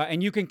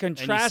 And you can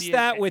contrast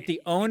that with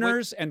the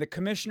owners and the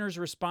commissioner's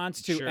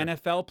response to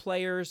NFL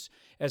players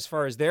as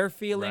far as their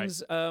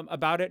feelings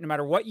about it. No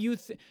matter what you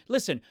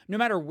listen, no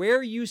matter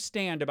where you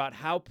stand about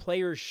how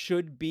players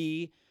should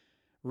be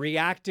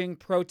reacting,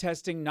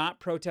 protesting, not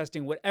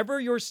protesting, whatever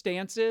your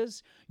stance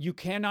is, you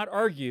cannot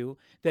argue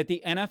that the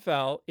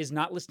NFL is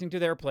not listening to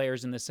their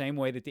players in the same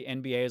way that the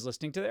NBA is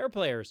listening to their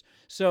players.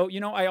 So,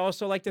 I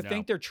also like to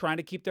think they're trying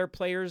to keep their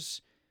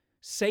players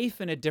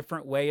safe in a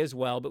different way as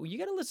well. But you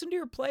got to listen to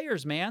your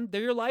players, man.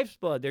 They're your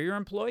lifeblood. They're your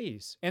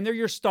employees. And they're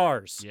your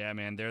stars. Yeah,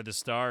 man. They're the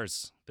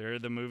stars. They're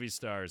the movie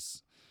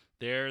stars.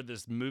 They're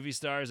the movie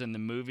stars in the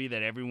movie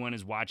that everyone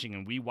is watching,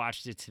 and we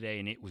watched it today,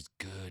 and it was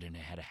good, and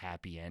it had a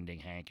happy ending,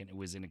 Hank, and it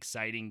was an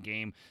exciting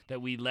game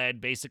that we led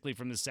basically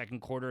from the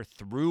second quarter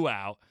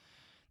throughout.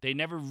 They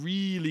never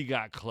really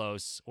got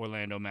close,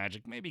 Orlando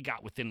Magic. Maybe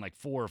got within like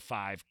 4 or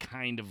 5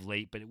 kind of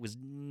late, but it was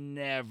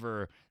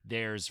never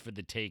theirs for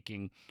the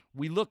taking.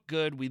 We looked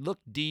good. We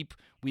looked deep.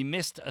 We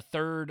missed a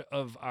third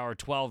of our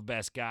 12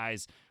 best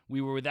guys. We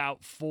were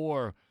without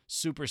 4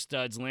 super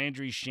studs,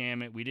 Landry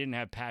Shamet. We didn't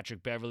have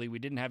Patrick Beverly. We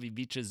didn't have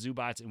Ivica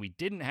Zubats. And we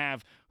didn't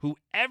have who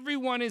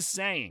everyone is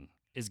saying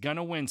is going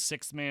to win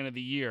Sixth Man of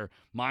the Year,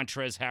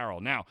 Montrezl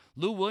Harrell. Now,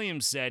 Lou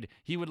Williams said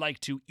he would like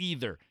to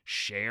either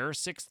share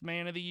Sixth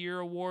Man of the Year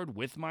award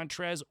with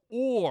Montrezl,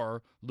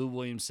 or Lou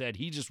Williams said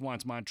he just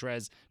wants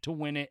Montrezl to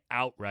win it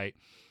outright.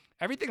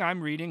 Everything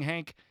I'm reading,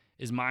 Hank,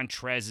 is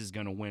Montrezl is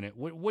going to win it.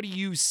 What do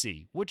you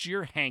see? What's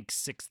your Hank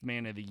Sixth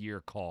Man of the Year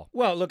call?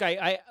 Well, look,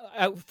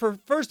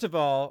 first of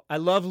all, I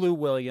love Lou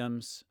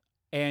Williams.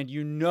 And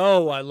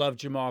I love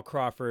Jamal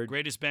Crawford.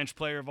 Greatest bench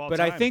player of all time. But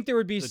I think there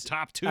would be the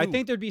top two. I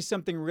think there'd be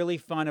something really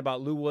fun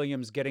about Lou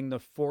Williams getting the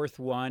fourth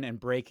one and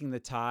breaking the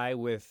tie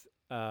with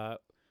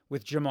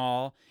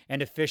Jamal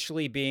and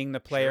officially being the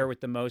player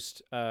with the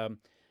most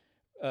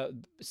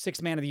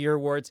Sixth Man of the Year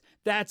awards.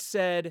 That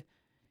said,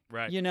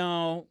 right.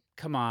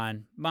 Come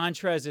on.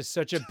 Montrezl is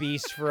such a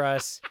beast for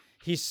us.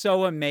 He's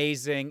so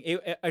amazing.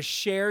 A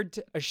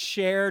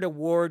shared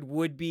award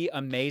would be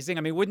amazing.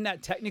 I mean, wouldn't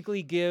that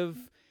technically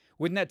give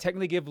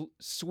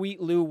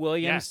sweet Lou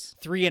Williams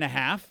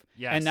 3.5?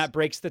 Yes. And that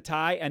breaks the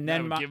tie. And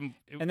then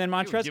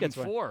Montrezl gets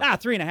 4.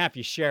 3.5.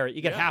 You share it.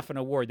 You get half an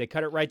award. They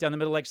cut it right down the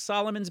middle like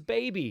Solomon's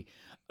baby.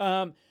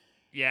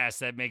 Yes,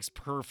 that makes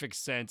perfect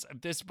sense.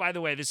 This, by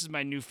the way, this is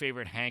my new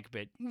favorite Hank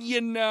bit.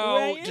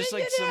 Just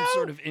like some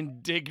sort of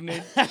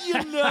indignant, I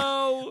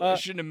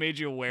shouldn't have made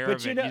you aware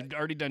of it. You've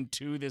already done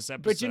 2 this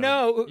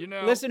episode.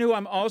 But listen who I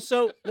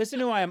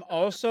am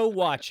also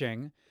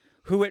watching,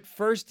 who at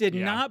first did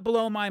not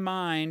blow my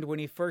mind when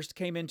he first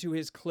came into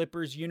his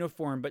Clippers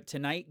uniform, but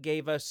tonight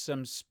gave us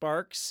some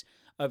sparks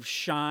of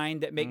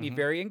shine that make me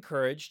very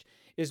encouraged,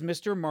 is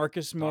Mr.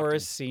 Marcus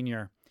Morris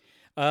Sr.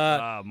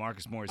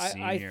 Marcus Morris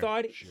Sr. I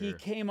thought he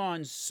came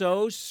on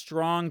so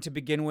strong to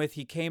begin with.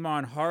 He came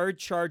on hard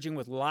charging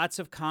with lots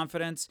of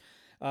confidence.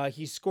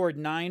 He scored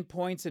 9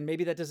 points, and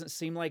maybe that doesn't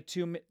seem like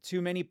too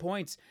many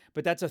points,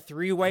 but that's a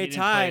 3-way tie. He didn't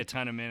play a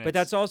ton of minutes. But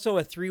that's also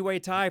a 3-way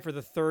tie for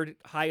the third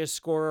highest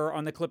scorer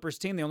on the Clippers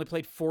team. They only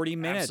played 40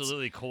 minutes.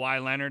 Absolutely.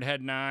 Kawhi Leonard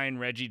had 9.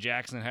 Reggie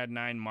Jackson had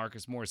 9.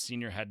 Marcus Morris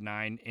Sr. had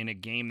 9 in a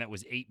game that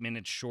was 8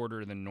 minutes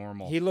shorter than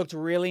normal. He looked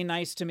really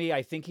nice to me.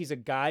 I think he's a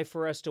guy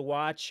for us to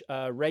watch.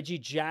 Reggie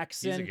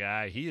Jackson. He's a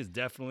guy. He is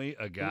definitely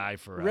a guy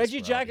for us.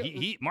 Reggie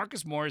Jackson.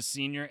 Marcus Morris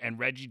Sr. and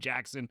Reggie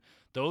Jackson,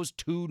 those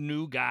 2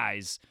 new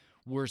guys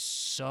were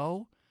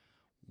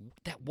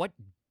what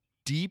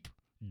deep,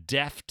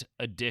 deft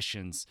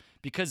additions.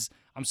 Because,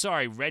 I'm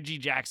sorry, Reggie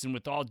Jackson,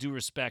 with all due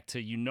respect to,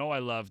 I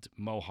loved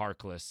Mo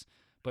Harkless,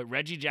 but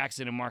Reggie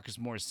Jackson and Marcus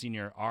Morris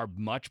Sr. are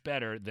much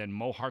better than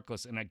Mo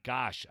Harkless. And I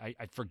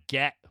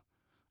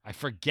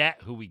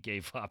forget who we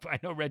gave up. I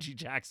know Reggie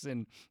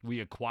Jackson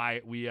we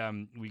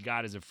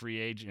got as a free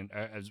agent,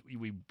 as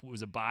we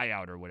was a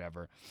buyout or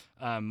whatever.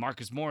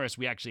 Marcus Morris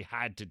we actually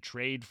had to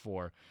trade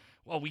for.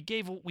 Well, we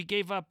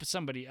gave up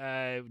somebody,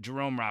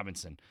 Jerome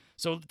Robinson.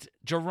 So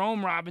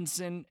Jerome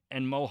Robinson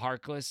and Mo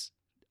Harkless,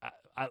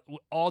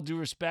 all due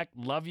respect,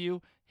 love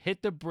you.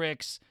 Hit the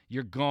bricks.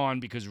 You're gone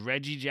because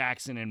Reggie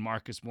Jackson and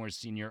Marcus Morris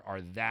Sr.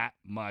 are that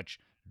much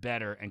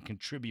better and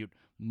contribute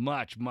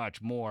much, much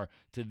more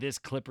to this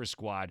Clipper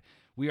squad.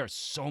 We are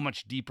so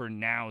much deeper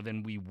now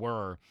than we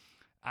were.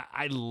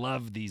 I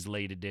love these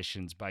late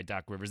additions by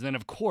Doc Rivers. And then,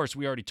 of course,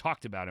 we already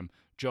talked about him,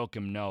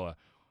 Joakim Noah.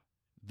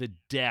 The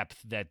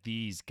depth that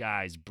these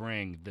guys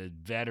bring, the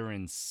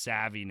veteran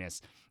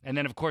savviness. And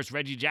then, of course,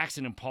 Reggie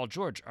Jackson and Paul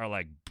George are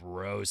like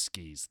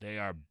broskies. They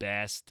are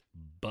best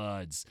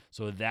buds.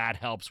 So that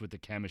helps with the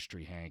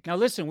chemistry, Hank. Now,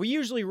 listen, we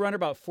usually run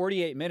about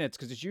 48 minutes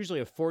because it's usually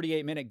a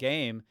 48-minute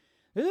game.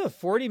 This is a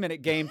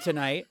 40-minute game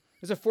tonight.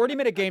 There's a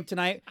 40-minute game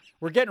tonight.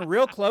 We're getting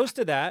real close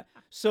to that.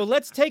 So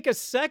let's take a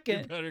second.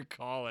 You better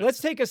call it. Let's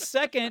take a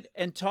second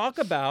and talk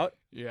about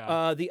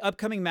the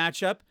upcoming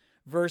matchup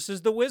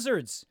versus the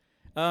Wizards.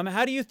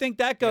 How do you think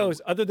that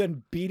goes, other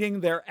than beating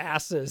their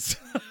asses?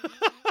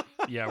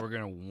 Yeah, we're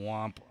gonna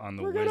womp on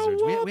the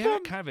Wizards.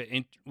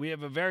 We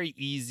have a very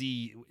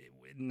easy,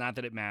 not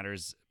that it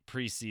matters,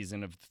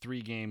 preseason of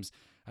 3 games.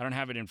 I don't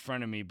have it in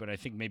front of me, but I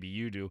think maybe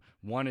you do.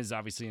 One is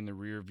obviously in the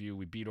rear view.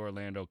 We beat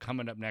Orlando.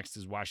 Coming up next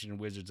is Washington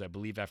Wizards. I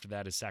believe after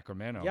that is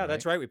Sacramento. Yeah,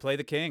 that's right. We play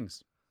the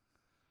Kings.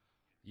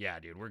 Yeah,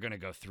 dude, we're gonna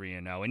go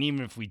 3-0, and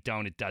even if we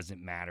don't, it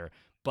doesn't matter.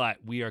 But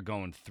we are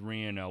going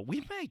 3-0.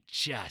 We might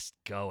just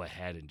go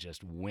ahead and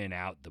just win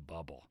out the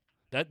bubble.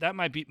 That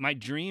might be my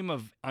dream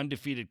of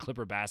undefeated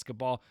Clipper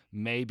basketball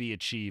may be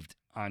achieved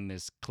on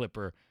this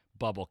Clipper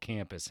bubble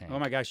campus, Hank. Oh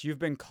my gosh, you've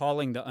been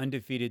calling the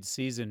undefeated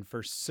season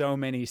for so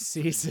many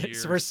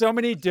seasons, for so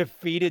many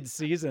defeated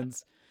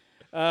seasons.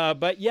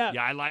 But yeah,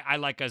 I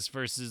like us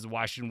versus the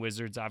Washington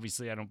Wizards.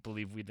 Obviously, I don't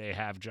believe they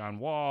have John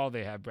Wall,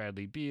 they have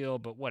Bradley Beal,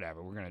 but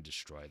whatever, we're gonna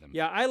destroy them.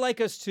 Yeah, I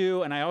like us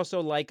too, and I also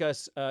like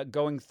us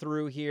going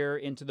through here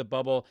into the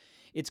bubble.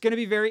 It's going to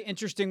be very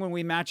interesting when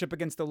we match up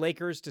against the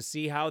Lakers to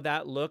see how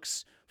that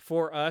looks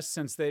for us,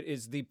 since that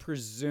is the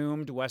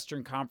presumed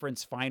Western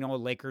Conference final,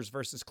 Lakers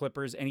versus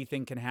Clippers.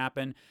 Anything can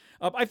happen.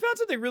 I found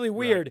something really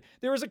weird. Right.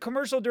 There was a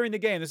commercial during the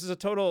game. This is a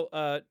total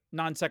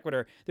non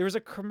sequitur. There was a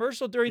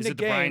commercial during Is the it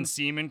the game. Brian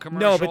Seaman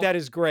commercial? No, but that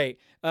is great.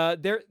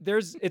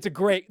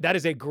 That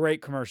is a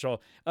great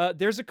commercial.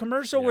 There's a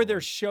commercial where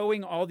they're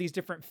showing all these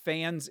different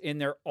fans in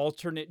their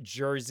alternate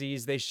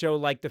jerseys. They show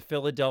like the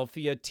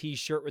Philadelphia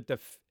T-shirt with the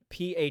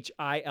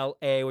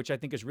PHILA, which I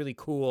think is really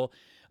cool.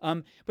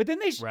 But then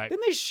they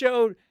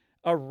showed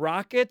a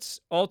Rockets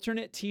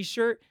alternate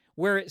T-shirt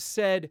where it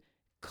said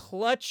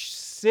Clutch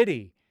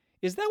City.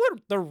 Is that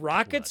what the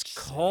Rockets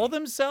call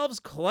themselves?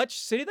 Clutch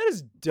City? That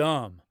is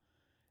dumb.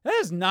 That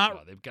is not. Oh,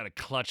 they've got to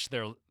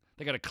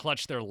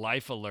clutch their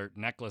Life Alert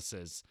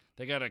necklaces.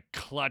 They got to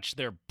clutch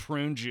their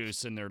prune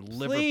juice and their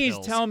liver Please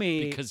pills. tell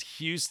me. Because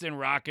Houston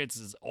Rockets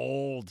is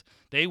old.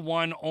 They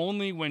won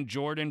only when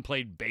Jordan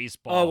played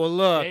baseball. Oh, well,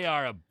 look. They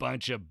are a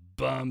bunch of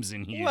bums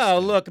in Houston.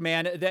 Well, look,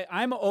 man,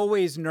 I'm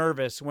always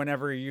nervous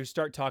whenever you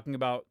start talking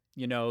about,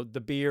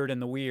 the beard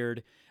and the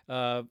weird,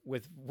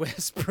 with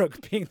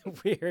Westbrook being the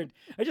weird.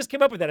 I just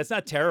came up with that. It's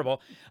not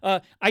terrible.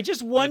 I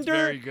just wonder.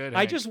 That's very good, I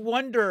Hank. just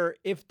wonder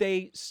if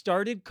they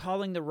started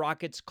calling the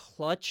Rockets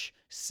Clutch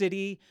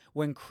City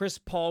when Chris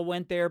Paul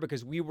went there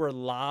because we were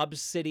Lob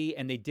City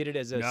and they did it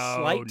as a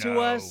slight to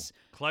us.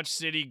 Clutch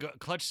City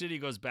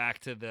goes back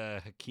to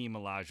the Hakeem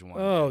Olajuwon.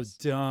 Oh, days.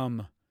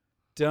 dumb.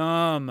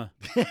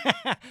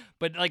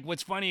 But like,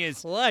 what's funny is,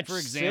 Clutch for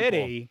example,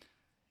 City.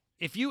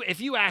 If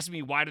you ask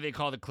me why do they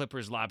call the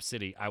Clippers Lob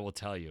City, I will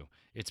tell you.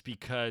 It's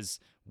because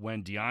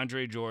when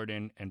DeAndre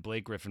Jordan and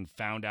Blake Griffin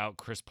found out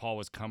Chris Paul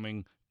was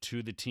coming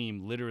to the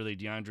team, literally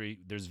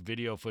there's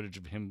video footage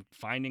of him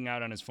finding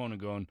out on his phone and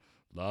going,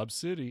 Lob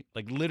City.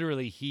 Like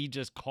literally he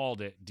just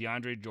called it,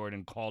 DeAndre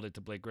Jordan called it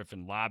to Blake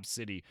Griffin, Lob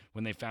City,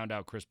 when they found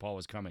out Chris Paul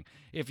was coming.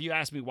 If you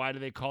ask me why do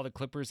they call the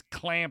Clippers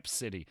Clamp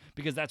City,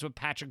 because that's what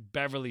Patrick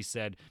Beverly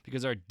said,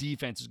 because our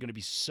defense is going to be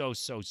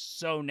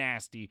so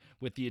nasty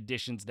with the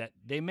additions that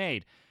they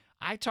made.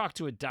 I talked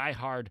to a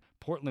diehard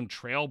Portland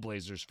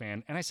Trailblazers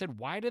fan, and I said,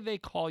 why do they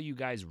call you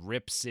guys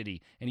Rip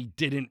City? And he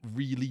didn't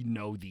really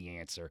know the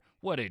answer.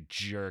 What a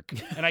jerk.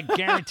 And I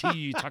guarantee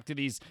you talk to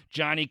these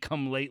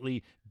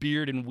Johnny-come-lately,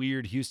 beard and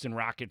weird Houston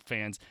Rocket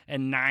fans,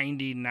 and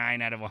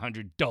 99 out of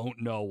 100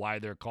 don't know why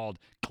they're called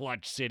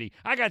Clutch City.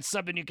 I got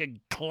something you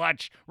can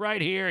clutch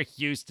right here,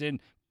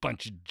 Houston.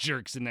 Bunch of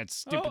jerks in that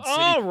stupid city.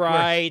 All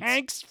right.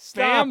 Hank's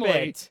Stop family.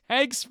 it.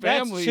 Hank's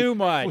family. That's too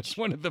much. Was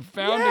one of the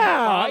founding I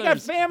fathers got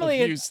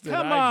family. of Houston.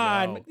 Come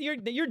I on, know.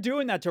 you're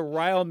doing that to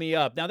rile me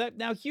up.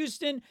 Now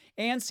Houston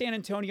and San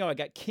Antonio, I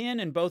got kin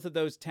in both of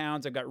those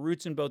towns. I've got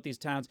roots in both these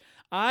towns.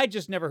 I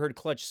just never heard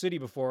Clutch City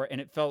before, and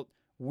it felt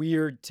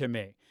weird to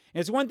me. And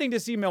it's one thing to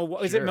see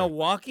Milwaukee. Is it Sure.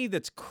 Milwaukee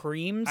that's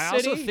Cream City? I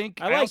also think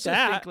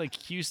that. like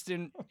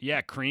Houston. Yeah,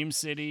 Cream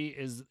City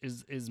is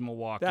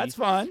Milwaukee. That's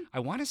fun.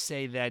 I want to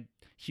say that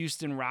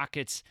Houston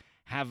Rockets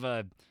have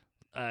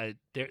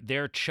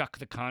their Chuck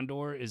the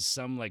Condor is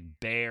some like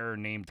bear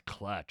named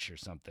Clutch or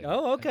something.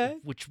 Oh, okay.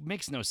 Which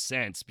makes no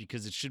sense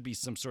because it should be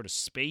some sort of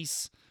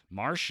space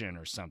Martian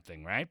or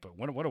something, right? But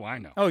what do I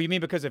know? Oh, you mean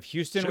because of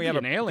Houston Should we be have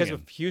an because alien.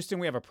 of Houston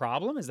we have a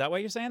problem? Is that why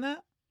you're saying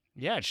that?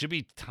 Yeah, it should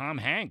be Tom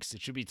Hanks.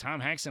 It should be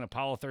Tom Hanks and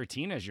Apollo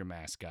 13 as your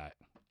mascot.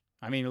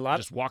 I mean, a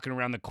Just walking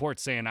around the court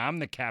saying, I'm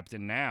the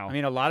captain now.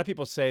 a lot of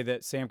people say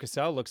that Sam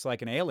Cassell looks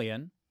like an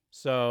alien.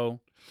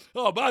 So,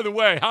 Oh, by the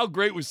way, how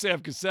great was Sam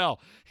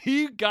Cassell?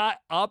 He got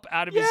up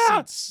out of his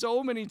seat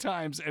so many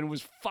times and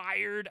was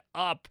fired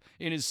up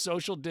in his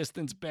social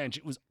distance bench.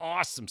 It was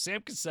awesome.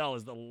 Sam Cassell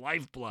is the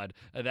lifeblood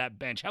of that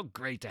bench. How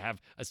great to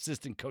have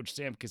assistant coach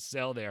Sam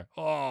Cassell there.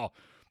 Oh,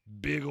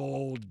 big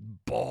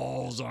old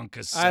balls on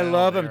Cassell. I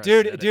love him, There,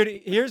 I said dude.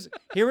 it.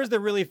 Here's the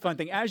really fun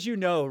thing. As you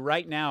know,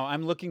 right now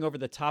I'm looking over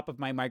the top of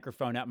my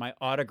microphone at my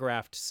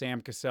autographed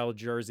Sam Cassell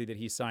jersey that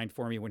he signed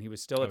for me when he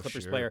was still a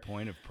Clippers Sure, player.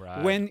 Point of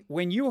pride.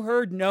 When you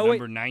heard Noah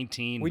Number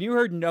 19. when you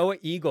heard Noah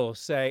Eagle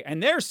say,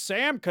 "And there's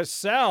Sam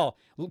Cassell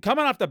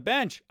coming off the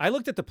bench," I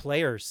looked at the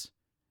players.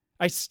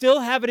 I still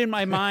have it in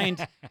my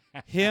mind,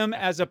 him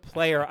as a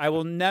player. I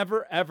will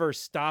never ever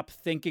stop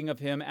thinking of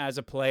him as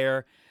a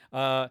player.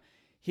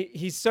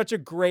 He's such a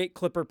great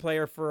Clipper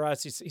player for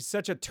us. He's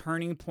such a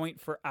turning point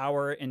for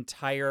our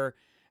entire,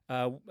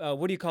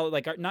 what do you call it?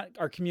 Like not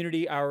our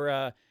community,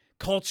 our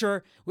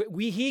culture.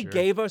 He Sure.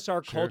 gave us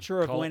our Sure. culture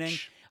of winning.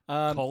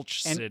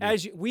 Culch And City.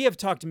 as we have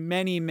talked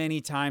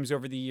many times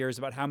over the years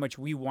about how much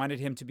we wanted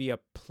him to be a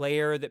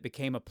player that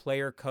became a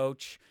player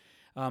coach.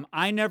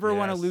 I never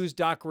want to Yes. lose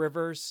Doc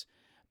Rivers.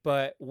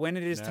 But when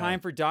it is No. time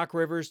for Doc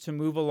Rivers to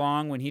move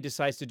along, when he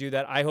decides to do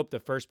that, I hope the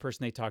first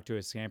person they talk to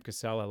is Sam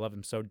Cassell. I love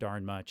him so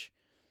darn much.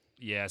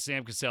 Yeah,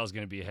 Sam Cassell is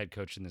going to be a head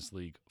coach in this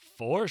league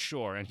for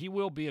sure. And he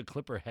will be a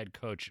Clipper head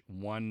coach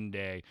one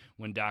day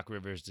when Doc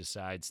Rivers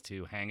decides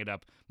to hang it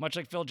up, much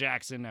like Phil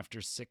Jackson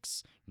after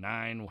 6,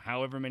 9,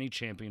 however many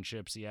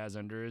championships he has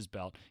under his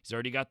belt. He's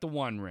already got the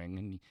 1 ring,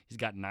 and he's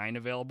got 9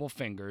 available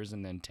fingers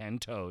and then 10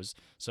 toes.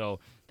 So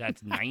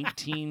that's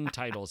 19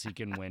 titles he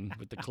can win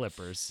with the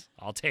Clippers.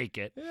 I'll take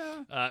it.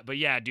 Yeah. But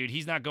yeah, dude,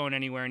 he's not going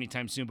anywhere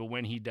anytime soon. But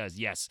when he does,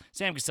 yes,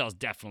 Sam Cassell is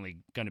definitely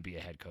going to be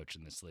a head coach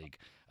in this league.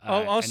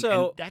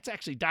 And that's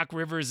actually Doc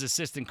Rivers'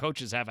 assistant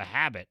coaches have a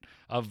habit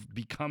of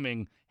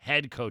becoming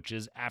head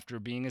coaches after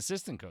being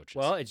assistant coaches.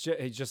 Well, it's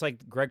just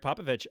like Greg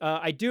Popovich.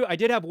 I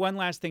did have one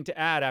last thing to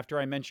add after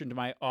I mentioned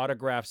my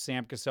autographed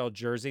Sam Cassell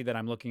jersey that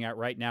I'm looking at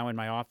right now in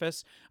my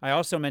office. I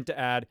also meant to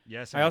add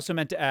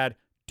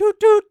toot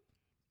toot.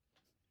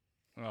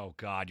 Oh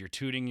God, you're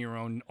tooting your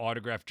own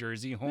autographed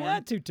jersey horn? Yeah,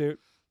 toot toot.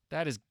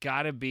 That has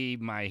got to be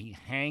my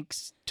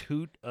Hank's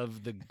toot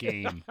of the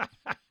game.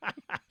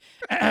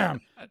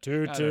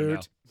 Toot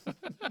toot. All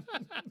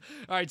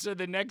right, so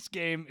the next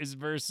game is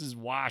versus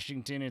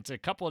Washington. It's a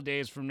couple of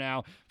days from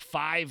now,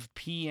 5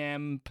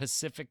 p.m.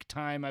 Pacific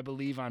time, I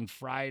believe, on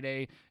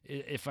Friday,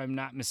 if I'm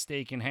not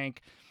mistaken,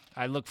 Hank.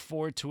 I look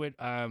forward to it.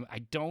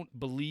 I don't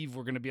believe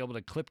we're going to be able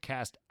to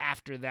clipcast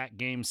after that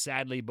game,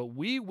 sadly, but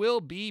we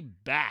will be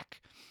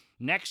back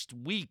next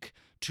week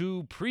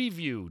to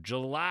preview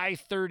July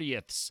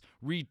 30th's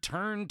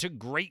Return to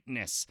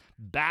Greatness,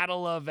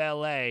 Battle of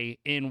LA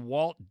in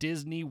Walt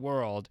Disney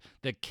World.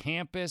 The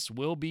campus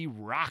will be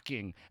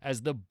rocking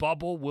as the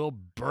bubble will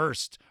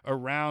burst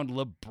around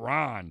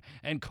LeBron,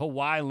 and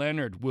Kawhi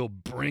Leonard will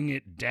bring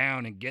it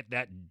down and get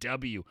that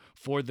W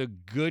for the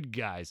good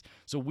guys.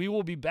 So we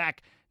will be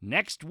back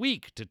next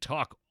week to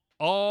talk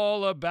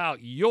all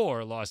about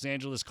your Los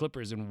Angeles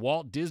Clippers in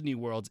Walt Disney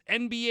World's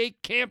NBA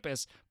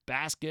campus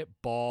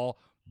basketball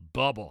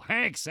bubble.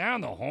 Hank,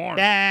 sound the horn.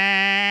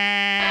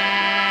 I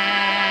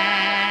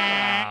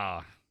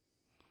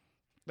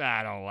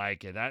don't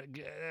like it.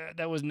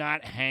 That was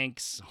not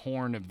Hank's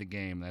horn of the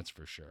game, that's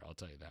for sure. I'll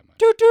tell you that much.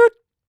 Toot toot.